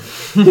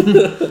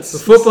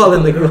 Football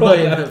in the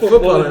groin.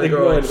 Football in the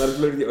groin. That's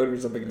literally the only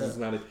reason I'm picking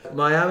Cincinnati.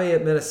 Miami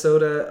at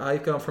Minnesota.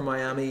 I've gone for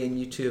Miami and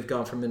you two have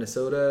gone for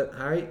Minnesota.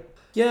 Harry?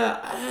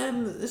 Yeah,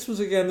 this was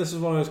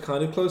one I was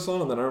kind of close on,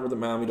 and then I remember the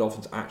Miami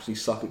Dolphins actually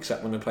suck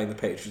except when they're playing the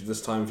Patriots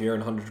this time of year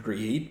in 100-degree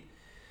heat.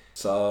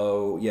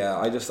 So yeah,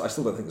 I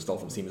still don't think this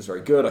Dolphins team is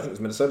very good. I think this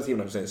Minnesota team,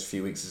 and I've been saying this a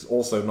few weeks, is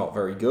also not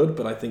very good,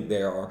 but I think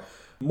they are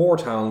more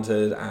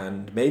talented,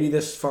 and maybe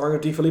this firing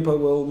of DiFilippo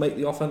will make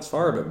the offense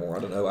fire a bit more. I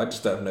don't know. I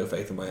just have no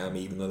faith in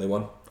Miami, even though they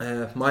won.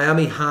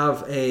 Miami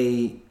have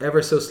a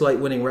ever so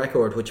slight winning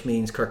record, which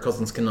means Kirk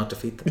Cousins cannot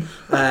defeat them.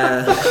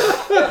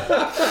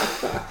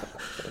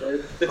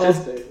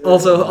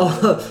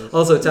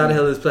 Also,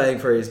 Tannehill is playing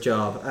for his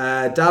job.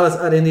 Dallas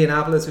at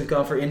Indianapolis. We've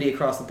gone for Indy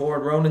across the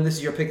board. Ronan, this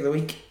is your pick of the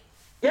week.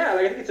 Yeah,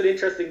 I think it's an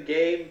interesting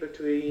game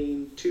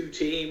between two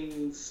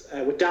teams.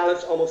 With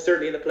Dallas almost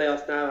certainly in the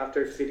playoffs now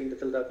after defeating the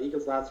Philadelphia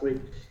Eagles last week.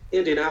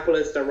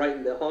 Indianapolis, they're right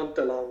in the hunt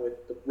along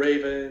with the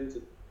Ravens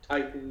and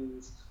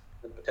Titans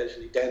and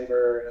potentially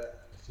Denver and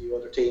a few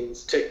other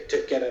teams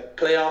to get a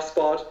playoff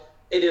spot.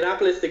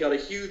 Indianapolis, they got a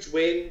huge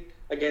win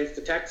against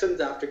the Texans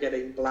after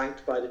getting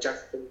blanked by the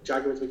Jacksonville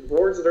Jaguars week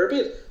before. So they're a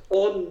bit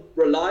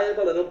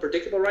unreliable and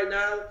unpredictable right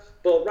now.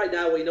 But right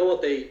now we know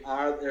what they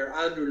are. They're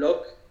Andrew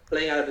Luck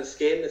playing out of his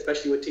skin,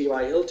 especially with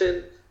T.Y.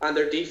 Hilton, and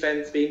their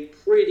defense being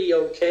pretty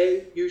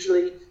okay,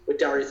 usually, with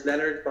Darius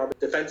Leonard, probably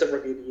Defensive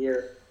Rookie of the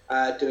Year,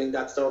 doing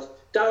that stuff.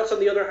 Dallas, on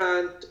the other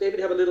hand, maybe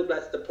they have a little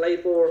less to play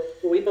for,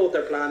 but we know what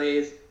their plan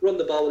is. Run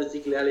the ball with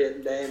Ezekiel Elliott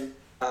and then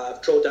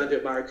throw it down to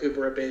Amari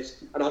Cooper a bit.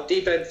 And on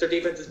defense, their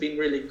defense has been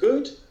really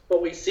good,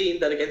 but we've seen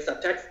that against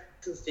that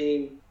Texans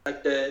team,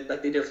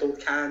 they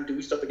just can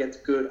do stuff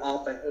against good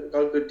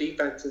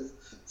defenses.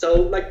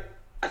 So,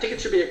 I think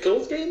it should be a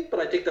close game, but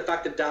I think the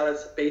fact that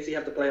Dallas basically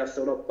have the playoffs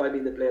sewn up might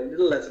mean they play a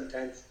little less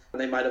intense than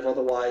they might have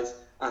otherwise,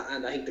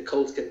 and I think the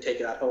Colts can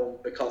take it at home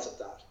because of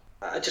that.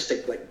 I just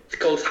think the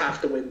Colts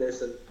have to win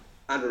this, and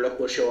Andrew Luck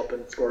will show up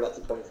and score lots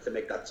of points to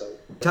make that so.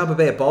 Tampa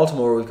Bay at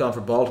Baltimore, we've gone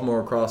for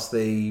Baltimore across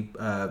the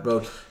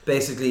road.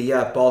 Basically,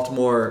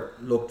 Baltimore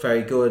looked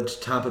very good.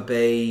 Tampa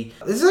Bay.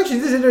 This is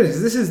interesting.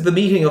 This is the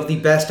meeting of the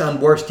best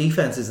and worst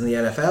defenses in the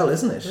NFL,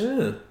 isn't it?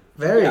 Yeah.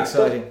 Very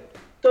exciting.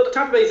 So the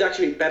Tampa Bay is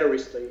actually better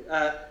recently,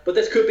 but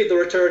this could be the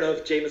return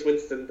of Jameis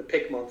Winston, the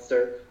pick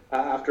monster,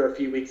 after a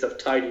few weeks of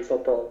tidy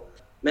football.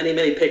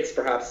 Many picks,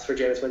 perhaps, for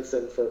Jameis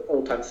Winston for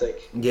old time's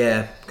sake.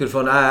 Yeah, good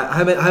fun.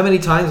 How many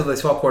times will they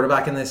swap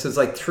quarterback in this? It's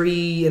like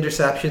 3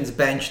 interceptions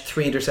benched,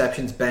 3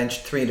 interceptions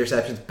benched, 3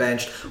 interceptions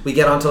benched. We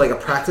get onto like a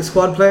practice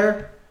squad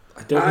player.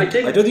 I don't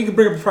think you can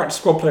bring up a practice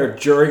squad player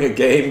during a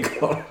game,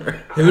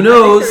 Connor. Who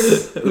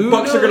knows? The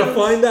Bucks are going to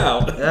find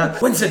out. Yeah.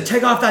 Winston,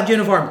 take off that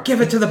uniform.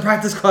 Give it to the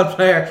practice squad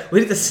player.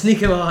 We need to sneak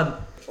him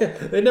on. Yeah,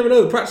 they never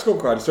know. The practice squad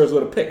crowd starts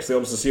with a pick, so they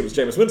almost assume it's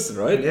Jameis Winston,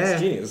 right? Yeah. It's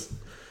genius.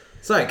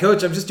 Sorry,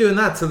 Coach, I'm just doing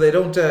that so they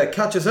don't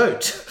catch us out.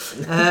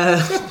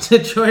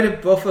 Detroit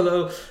at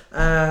Buffalo.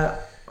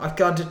 I've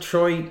gone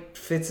Detroit.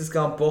 Fitz has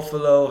gone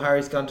Buffalo.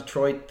 Harry's gone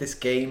Detroit. This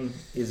game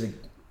is a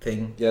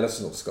thing. Yeah,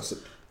 let's not discuss it.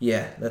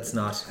 Yeah, that's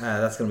not.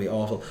 That's going to be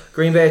awful.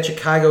 Green Bay at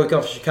Chicago. We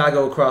got for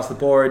Chicago across the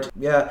board.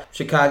 Yeah,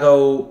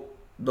 Chicago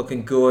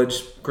looking good.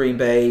 Green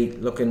Bay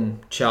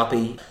looking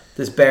choppy.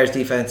 This Bears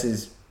defense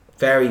is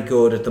very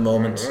good at the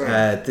moment.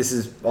 This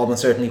is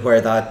almost certainly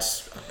where that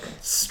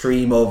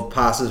stream of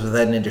passes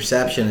without an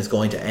interception is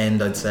going to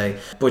end, I'd say.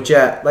 But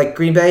yeah, like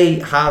Green Bay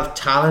have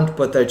talent,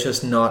 but they're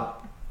just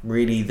not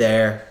really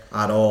there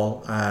at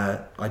all.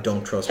 I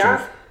don't trust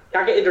them.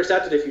 Can't get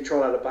intercepted if you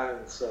throw it out of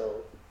bounds, so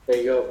there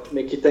you go.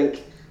 Make you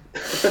think.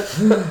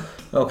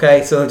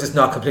 Okay, so just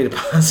not complete a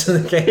pass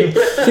in the game.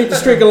 Keep the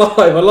streak alive,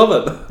 I love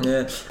it.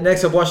 Yeah.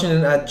 Next up,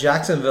 Washington at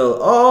Jacksonville.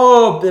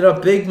 Oh, been a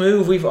big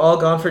move. We've all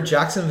gone for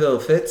Jacksonville,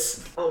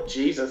 Fitz. Oh,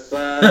 Jesus.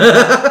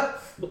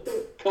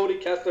 Cody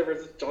Kessler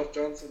versus Josh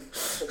Johnson.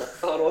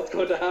 I don't know what's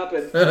going to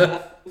happen.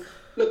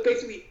 Look,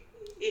 basically,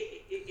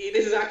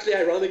 this is actually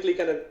ironically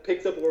kind of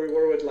picks up where we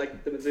were with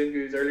like the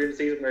Mzungus earlier in the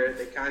season, where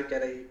they can't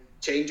get a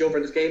changeover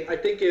in this game. I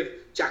think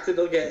if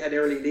Jacksonville get an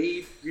early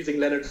lead using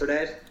Leonard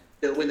Fournette,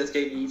 they'll win this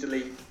game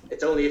easily.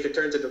 It's only if it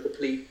turns into a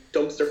complete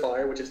dumpster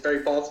fire, which is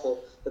very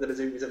possible, that the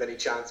Mzungus have any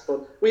chance.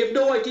 But we have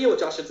no idea what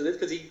Josh Johnson is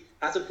because he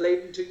hasn't played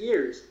in 2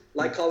 years,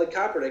 like Colin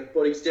Kaepernick,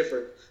 but he's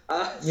different.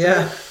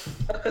 Yeah.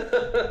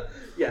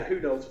 Yeah, who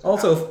knows?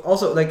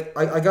 Also, like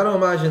I gotta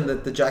imagine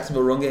that the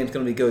Jacksonville run game is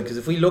going to be good, because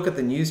if we look at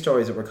the news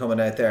stories that were coming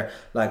out there,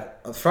 like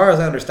as far as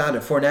I understand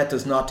it, Fournette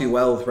does not do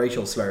well with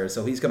racial slurs,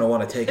 so he's going to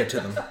want to take it to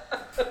them.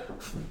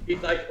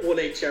 He's like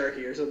 1-8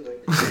 charity or something.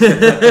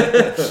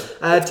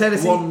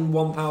 Tennessee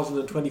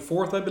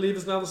 1024th, I believe,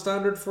 is now the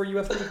standard for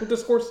US political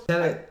discourse.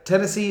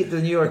 Tennessee,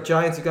 the New York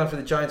Giants. We've gone for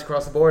the Giants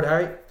across the board,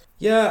 Harry.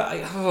 Yeah,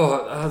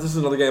 this is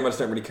another game I just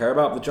don't really care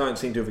about. The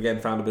Giants seem to have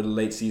again found a bit of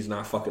late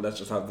season. Fuck it, let's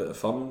just have a bit of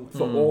fun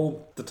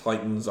football. The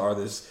Titans are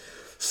this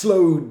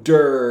slow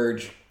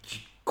dirge,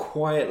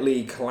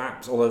 quietly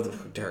collapse. Although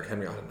Derrick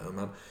Henry, I don't know,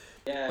 man.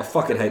 Yeah. I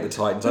fucking hate the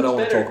Titans. I don't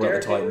want to talk about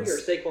the Titans.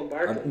 Henry or Saquon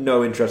Barkley?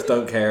 No interest,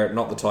 don't care.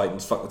 Not the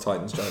Titans. Fuck the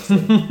Titans, Giants.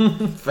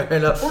 Fair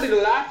enough. According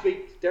to last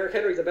week, Derrick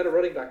Henry's a better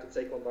running back than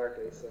Saquon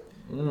Barkley. So.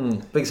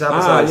 Big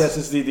sample size. Yes,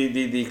 it's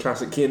the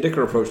classic Kean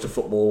Dicker approach to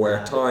football,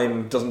 where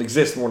time doesn't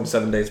exist more than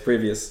 7 days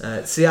previous.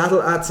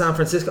 Seattle at San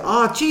Francisco.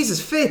 Oh,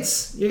 Jesus,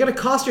 Fitz, you're going to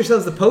cost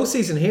yourselves the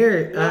postseason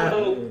here.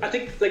 No, I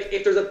think like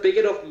if there's a big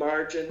enough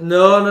margin.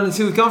 No.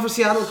 See, we've gone for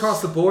Seattle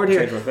across the board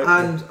here,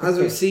 and as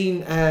we've Yeah.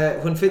 seen,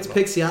 when Fitz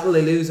picks Seattle,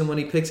 they lose, and when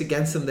he picks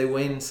against them, they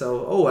win.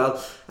 So, oh well.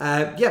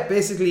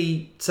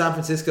 Basically, San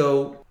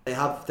Francisco. They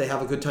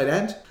have a good tight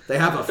end. They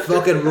have a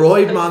fucking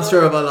roid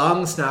monster of a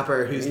long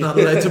snapper who's not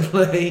allowed to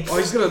play. Oh,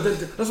 he's gonna.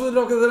 That's what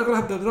they're not gonna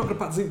have. They're not gonna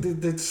pass.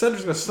 The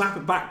center's gonna snap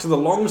it back to the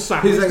long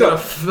snapper. He's like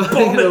gonna gonna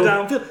bomb it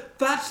downfield.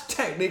 That's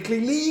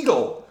technically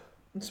legal.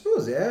 I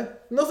suppose, yeah.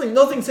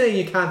 Nothing saying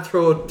you can't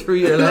throw it through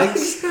your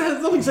legs.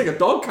 There's nothing saying a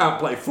dog can't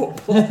play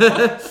football.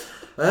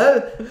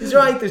 Well, he's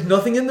right. There's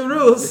nothing in the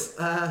rules.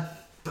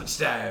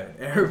 Touchdown,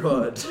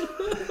 Airbud.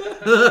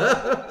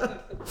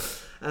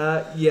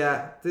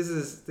 This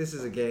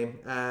is a game.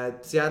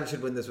 Seattle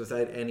should win this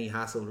without any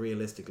hassle.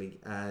 Realistically,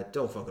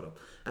 don't fuck it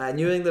up.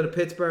 New England at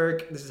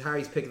Pittsburgh. This is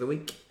Harry's pick of the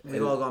week.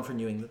 We've all gone for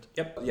New England.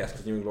 Yep. Yes,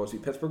 because New England always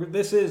beat Pittsburgh.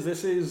 This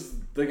is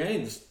the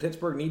game.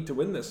 Pittsburgh need to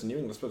win this, and New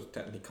England, I suppose,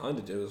 technically kind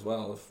of do as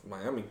well. If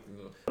Miami,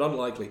 but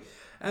unlikely.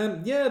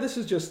 This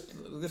is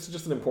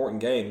just an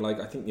important game. Like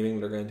I think New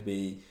England are going to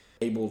be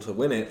able to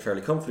win it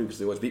fairly comfortably because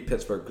they always beat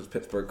Pittsburgh, because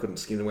Pittsburgh couldn't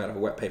scheme their way out of a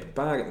wet paper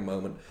bag at the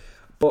moment.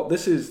 But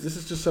this is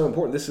just so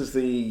important. This is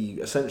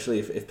essentially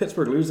if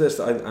Pittsburgh lose this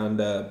and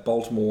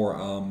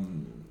Baltimore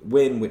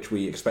win, which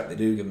we expect they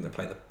do, given they're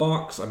playing the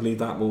Bucks, I believe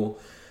that will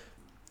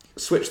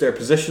switch their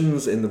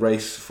positions in the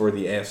race for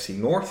the AFC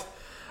North.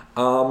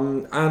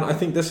 And I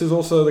think this is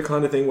also the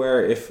kind of thing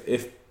where if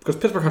because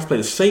Pittsburgh has to play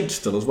the Saints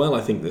still as well,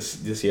 I think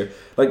this year.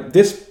 Like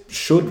this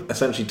should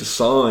essentially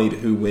decide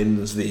who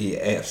wins the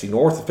AFC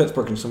North. If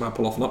Pittsburgh can somehow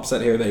pull off an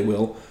upset here, they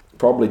will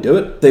probably do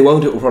it. If they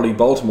won't, it will probably be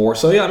Baltimore.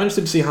 So yeah, I'm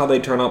interested to see how they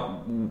turn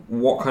up,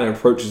 what kind of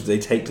approaches they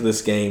take to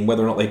this game,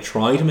 whether or not they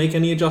try to make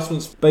any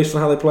adjustments based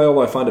on how they play,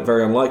 although I find it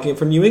very unlikely. And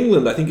for New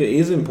England, I think it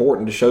is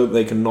important to show that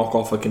they can knock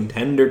off a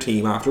contender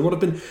team after what have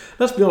been,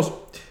 let's be honest,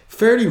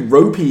 fairly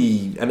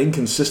ropey and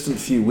inconsistent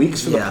few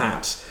weeks for the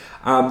Pats.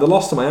 The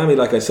loss to Miami,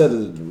 like I said,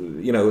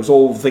 it's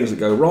all things that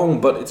go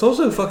wrong, but it's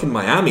also fucking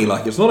Miami.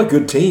 Like, it's not a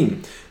good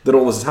team that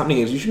all this is happening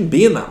against. You shouldn't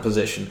be in that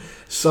position.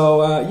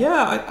 So,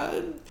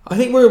 I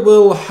think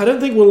I don't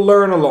think we'll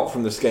learn a lot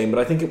from this game, but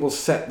I think it will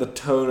set the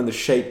tone and the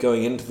shape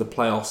going into the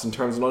playoffs in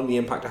terms of not only the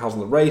impact it has on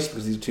the race,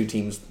 because these are two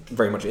teams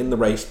very much in the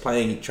race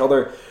playing each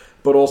other,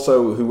 but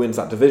also who wins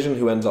that division,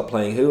 who ends up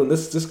playing who, and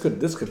this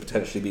could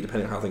potentially be,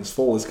 depending on how things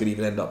fall, this could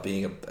even end up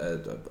being a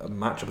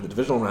matchup in the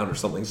divisional round or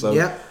something. So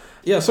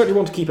yeah, certainly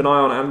want to keep an eye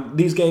on. And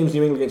these games,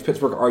 New England against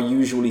Pittsburgh, are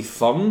usually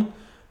fun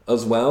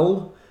as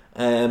well.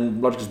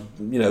 Not because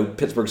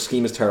Pittsburgh's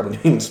scheme is terrible, New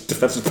England's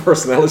defensive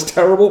personnel is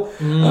terrible.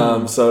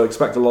 So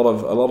expect a lot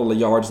of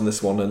yards in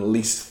this one and at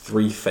least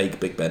 3 fake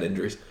big Ben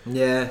injuries.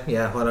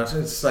 Yeah. Why not?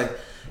 It's like,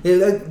 do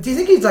you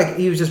think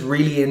he was just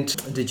really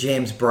into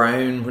James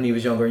Brown when he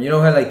was younger? You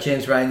know how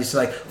James Brown used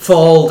to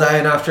fall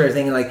down after a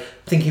thing and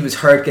think he was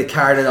hurt, get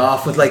carted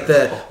off with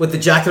the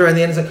jacket around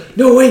the end. It's like,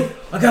 no wait,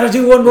 I gotta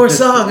do one more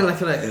song, and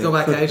go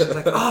back out. It's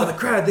like, oh, the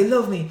crowd, they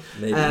love me.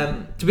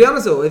 To be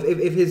honest though,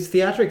 if his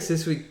theatrics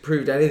this week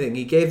proved anything,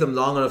 he gave them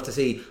long enough to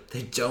see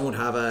they don't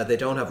have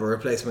a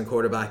replacement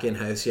quarterback in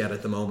house yet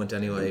at the moment.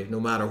 Anyway, no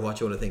matter what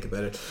you want to think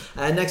about it.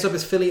 Next up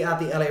is Philly at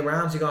the LA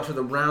Rams. You got for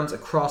the Rams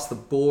across the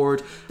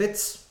board.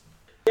 Bits.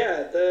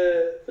 Yeah,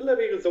 the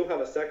Philadelphia Eagles don't have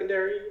a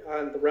secondary,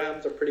 and the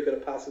Rams are pretty good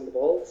at passing the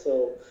ball,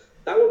 so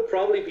that would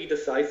probably be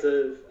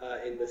decisive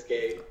in this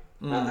game.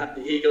 And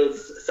the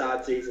Eagles'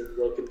 sad season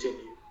will continue.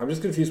 I'm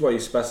just confused why you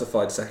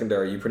specified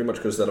secondary. You pretty much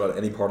could have said about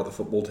any part of the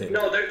football team.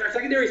 No, their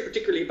secondary is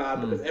particularly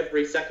bad because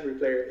every secondary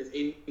player is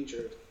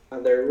injured,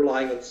 and they're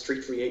relying on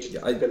street free agents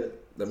to fill in.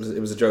 It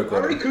was a joke.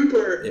 Amari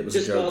Cooper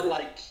just got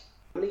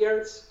how many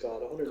yards?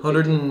 God,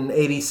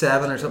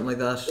 187 or something like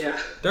that. Yeah.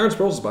 Darren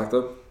Sproles is back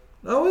though.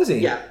 Oh, is he?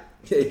 Yeah.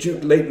 Yeah, he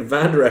juked Leighton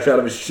Vander Esch out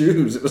of his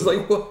shoes. It was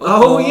like, what?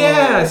 Oh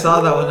yeah, I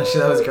saw that one. Actually,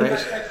 that was great.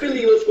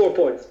 Philly will score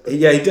points.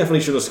 Yeah, he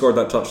definitely should have scored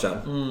that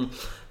touchdown.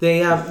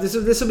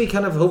 This will be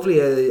kind of hopefully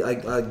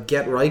a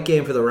get right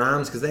game for the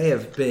Rams, because they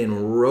have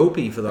been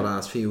ropey for the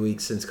last few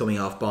weeks since coming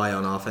off bye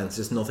on offense.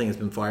 Just nothing has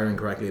been firing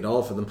correctly at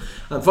all for them.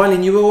 And finally,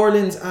 New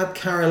Orleans at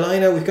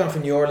Carolina. We've gone for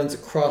New Orleans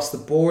across the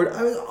board.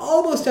 I was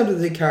almost tempted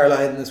to take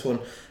Carolina in this one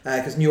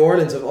because New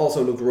Orleans have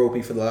also looked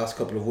ropey for the last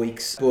couple of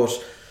weeks,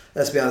 but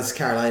let's be honest,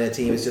 Carolina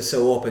team is just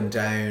so up and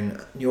down.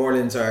 New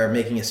Orleans are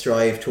making a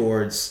strive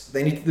towards...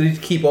 They need to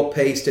keep up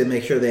pace to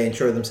make sure they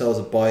ensure themselves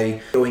a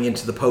bye going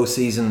into the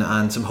postseason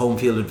and some home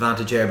field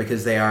advantage there,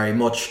 because they are a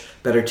much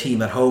better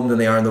team at home than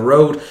they are on the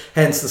road.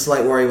 Hence the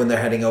slight worry when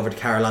they're heading over to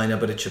Carolina,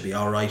 but it should be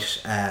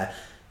alright.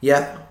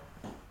 Yeah,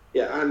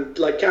 and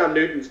Cam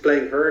Newton's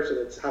playing hurt and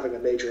it's having a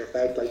major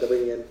effect. They're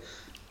bringing in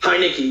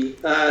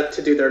Heineke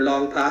to do their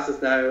long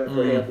passes now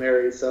for Hail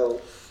Mary.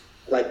 So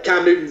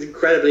Cam Newton's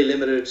incredibly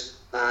limited,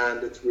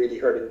 and it's really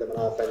hurting them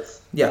on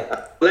offense.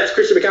 Yeah. Unless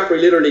Christian McCaffrey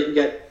literally can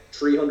get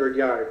 300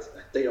 yards,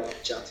 they don't have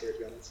a chance here, to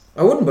be honest.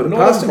 I wouldn't put it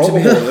past him, to be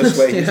honest. This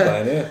way he's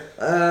playing,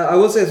 I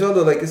will say as well,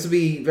 though, this will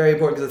be very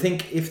important, because I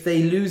think if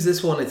they lose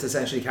this one, it's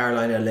essentially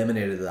Carolina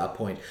eliminated at that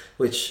point,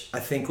 which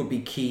I think would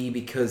be key,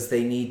 because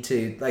they need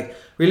to,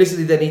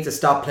 realistically, they need to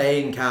stop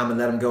playing Cam and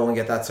let him go and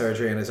get that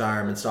surgery on his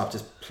arm and stop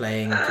just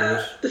playing into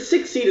it. The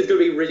 6th seed is going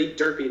to be really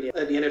derpy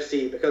in the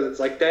NFC, because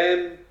it's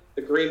them,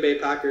 the Green Bay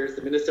Packers,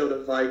 the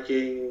Minnesota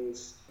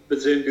Vikings, the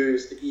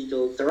Zungus, the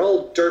Eagles. They're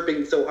all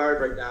derping so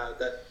hard right now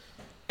that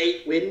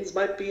 8 wins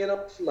might be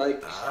enough.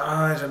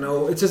 I don't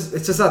know. It's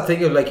just that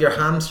thing of you're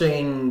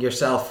hamstringing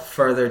yourself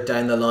further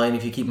down the line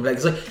if you keep him playing.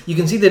 It's you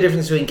can see the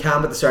difference between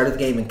Cam at the start of the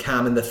game and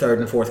Cam in the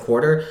 3rd and 4th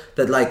quarter.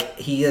 That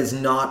he is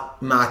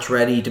not match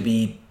ready to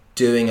be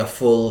doing a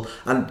full.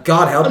 And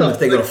God help him if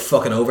they go to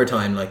fucking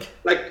overtime.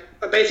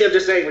 Basically, I'm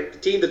just saying the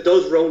team that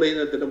does roll in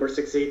at the number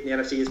 6 seed in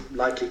the NFC is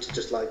likely to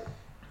just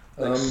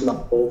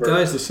slump over.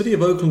 Guys, the city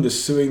of Oakland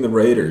is suing the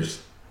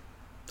Raiders.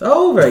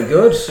 Oh, very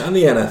good. And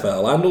the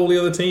NFL and all the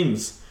other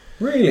teams.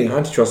 Really?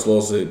 Antitrust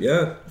lawsuit,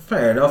 yeah.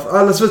 Fair enough.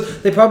 I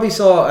suppose they probably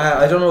saw,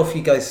 I don't know if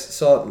you guys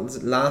saw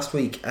it last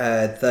week,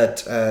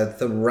 that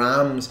the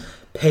Rams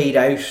paid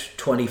out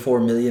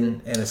 $24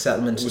 million in a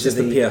settlement. Was this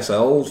the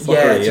PSL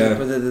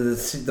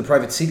fuckery? The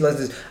private seat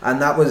licenses,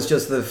 and that was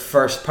just the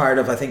first part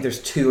of, I think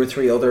there's 2 or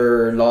 3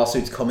 other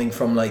lawsuits coming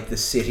from the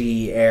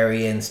city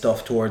area and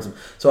stuff towards them.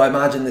 So I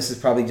imagine this is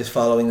probably just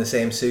following the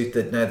same suit,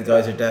 that now the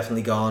guys are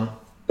definitely gone.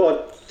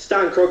 But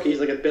Stan Kroenke,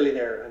 he's a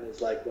billionaire and he's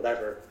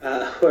whatever.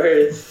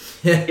 Whereas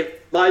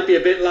it might be a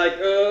bit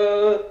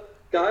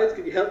guys,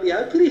 could you help me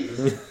out,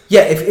 please?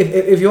 Yeah,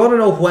 if you want to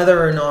know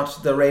whether or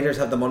not the Raiders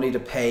have the money to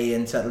pay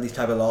and settle these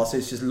type of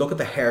lawsuits, just look at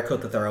the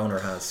haircut that their owner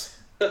has.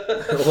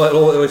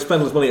 Well,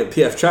 spend his money at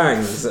PF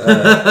Chang's.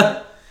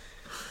 And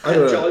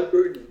John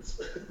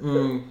Gruden's.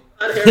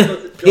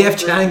 P.F.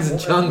 Chang's and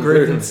John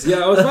Gruden's. Yeah,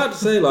 I was about to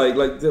say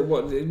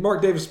what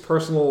Mark Davis'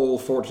 personal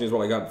fortune is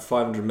what I got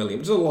 500 million,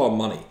 which is a lot of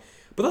money.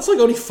 But that's like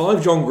only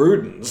 5 John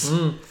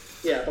Grudens.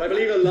 Yeah, but I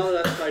believe a lot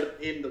of that's tied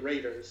up in the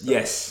Raiders. So.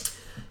 Yes.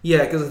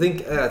 Yeah, because I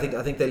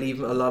think they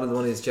leave a lot of the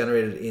money is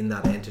generated in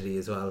that entity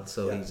as well.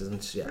 So he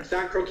doesn't. Yeah.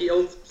 Stan Kroenke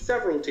owns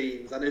several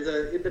teams and is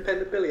an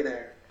independent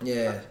billionaire.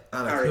 Yeah,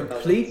 and a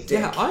complete dick.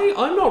 Yeah,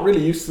 I'm not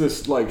really used to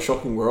this like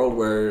shocking world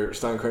where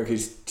Stan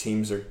Kroenke's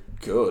teams are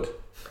good.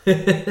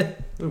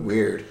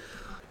 Weird.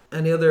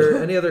 Any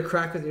other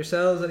crack with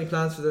yourselves? Any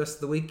plans for the rest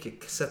of the week?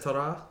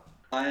 Etc.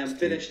 I am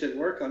finished at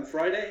work on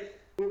Friday.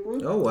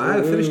 Oh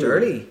wow, finished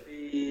early.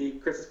 The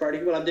Christmas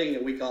party. Well, I'm taking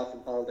a week off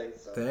from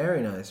holidays. So.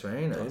 Very nice,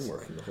 very nice. I'm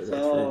working the whole way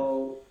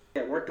So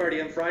yeah, work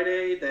party on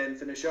Friday, then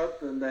finish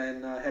up, and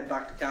then head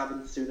back to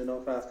cabin soon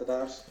enough after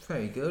that.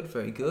 Very good,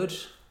 very good.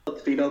 Put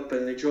the feet up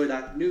and enjoy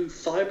that new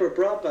fibre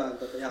broadband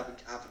that they have in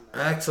cabin.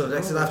 Excellent,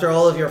 excellent. After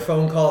all of your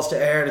phone calls to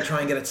air to try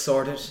and get it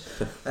sorted.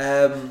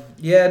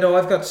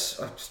 I've got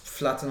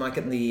flats and like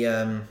getting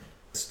the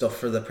stuff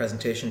for the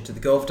presentation to the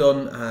Gov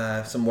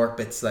done, some work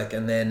bits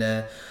and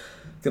then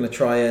gonna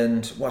try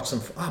and watch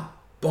some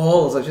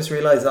balls. I just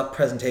realised that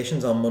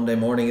presentation's on Monday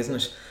morning, isn't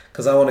it?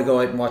 Because I want to go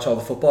out and watch all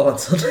the football on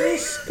Sunday.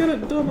 Get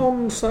it done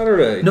on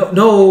Saturday.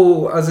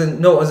 No, as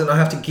in I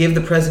have to give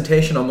the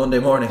presentation on Monday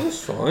morning.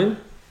 That's fine.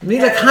 I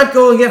mean, I can't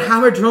go and get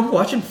hammered drunk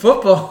watching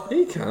football.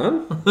 You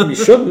can. You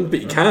shouldn't, but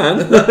you can.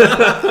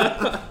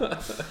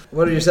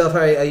 What are yourself,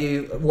 Harry? Are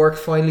you work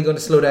finally going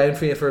to slow down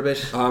for you for a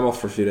bit? I'm off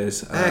for a few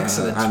days.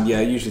 Excellent. And yeah,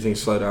 usually things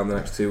slow down the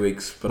next 2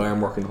 weeks, but I am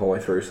working the whole way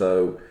through,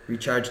 so...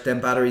 Recharge them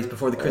batteries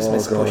before the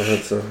Christmas push. I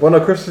hope so. Well, no,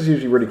 Christmas is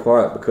usually really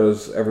quiet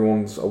because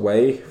everyone's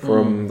away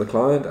from the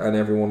client and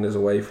everyone is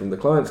away from the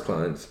client's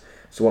clients.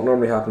 So what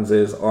normally happens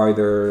is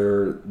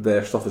either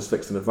their stuff is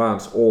fixed in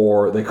advance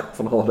or they go off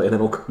on holiday and then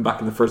they'll come back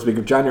in the first week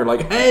of January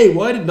like, hey,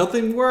 why did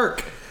nothing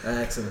work?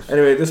 Excellent.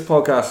 Anyway, this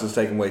podcast has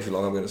taken way too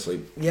long. I'm going to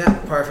sleep. Yeah,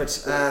 perfect.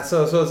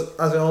 So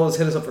as always,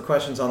 hit us up for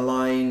questions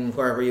online,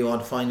 wherever you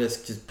want to find us.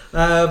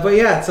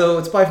 So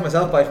it's bye from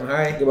myself, bye from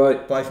Harry.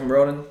 Goodbye. Bye from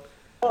Ronan.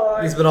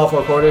 Bye. This has been All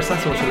Four Quarters.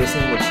 Thanks so much for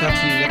listening. We'll chat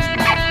to you next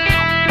week.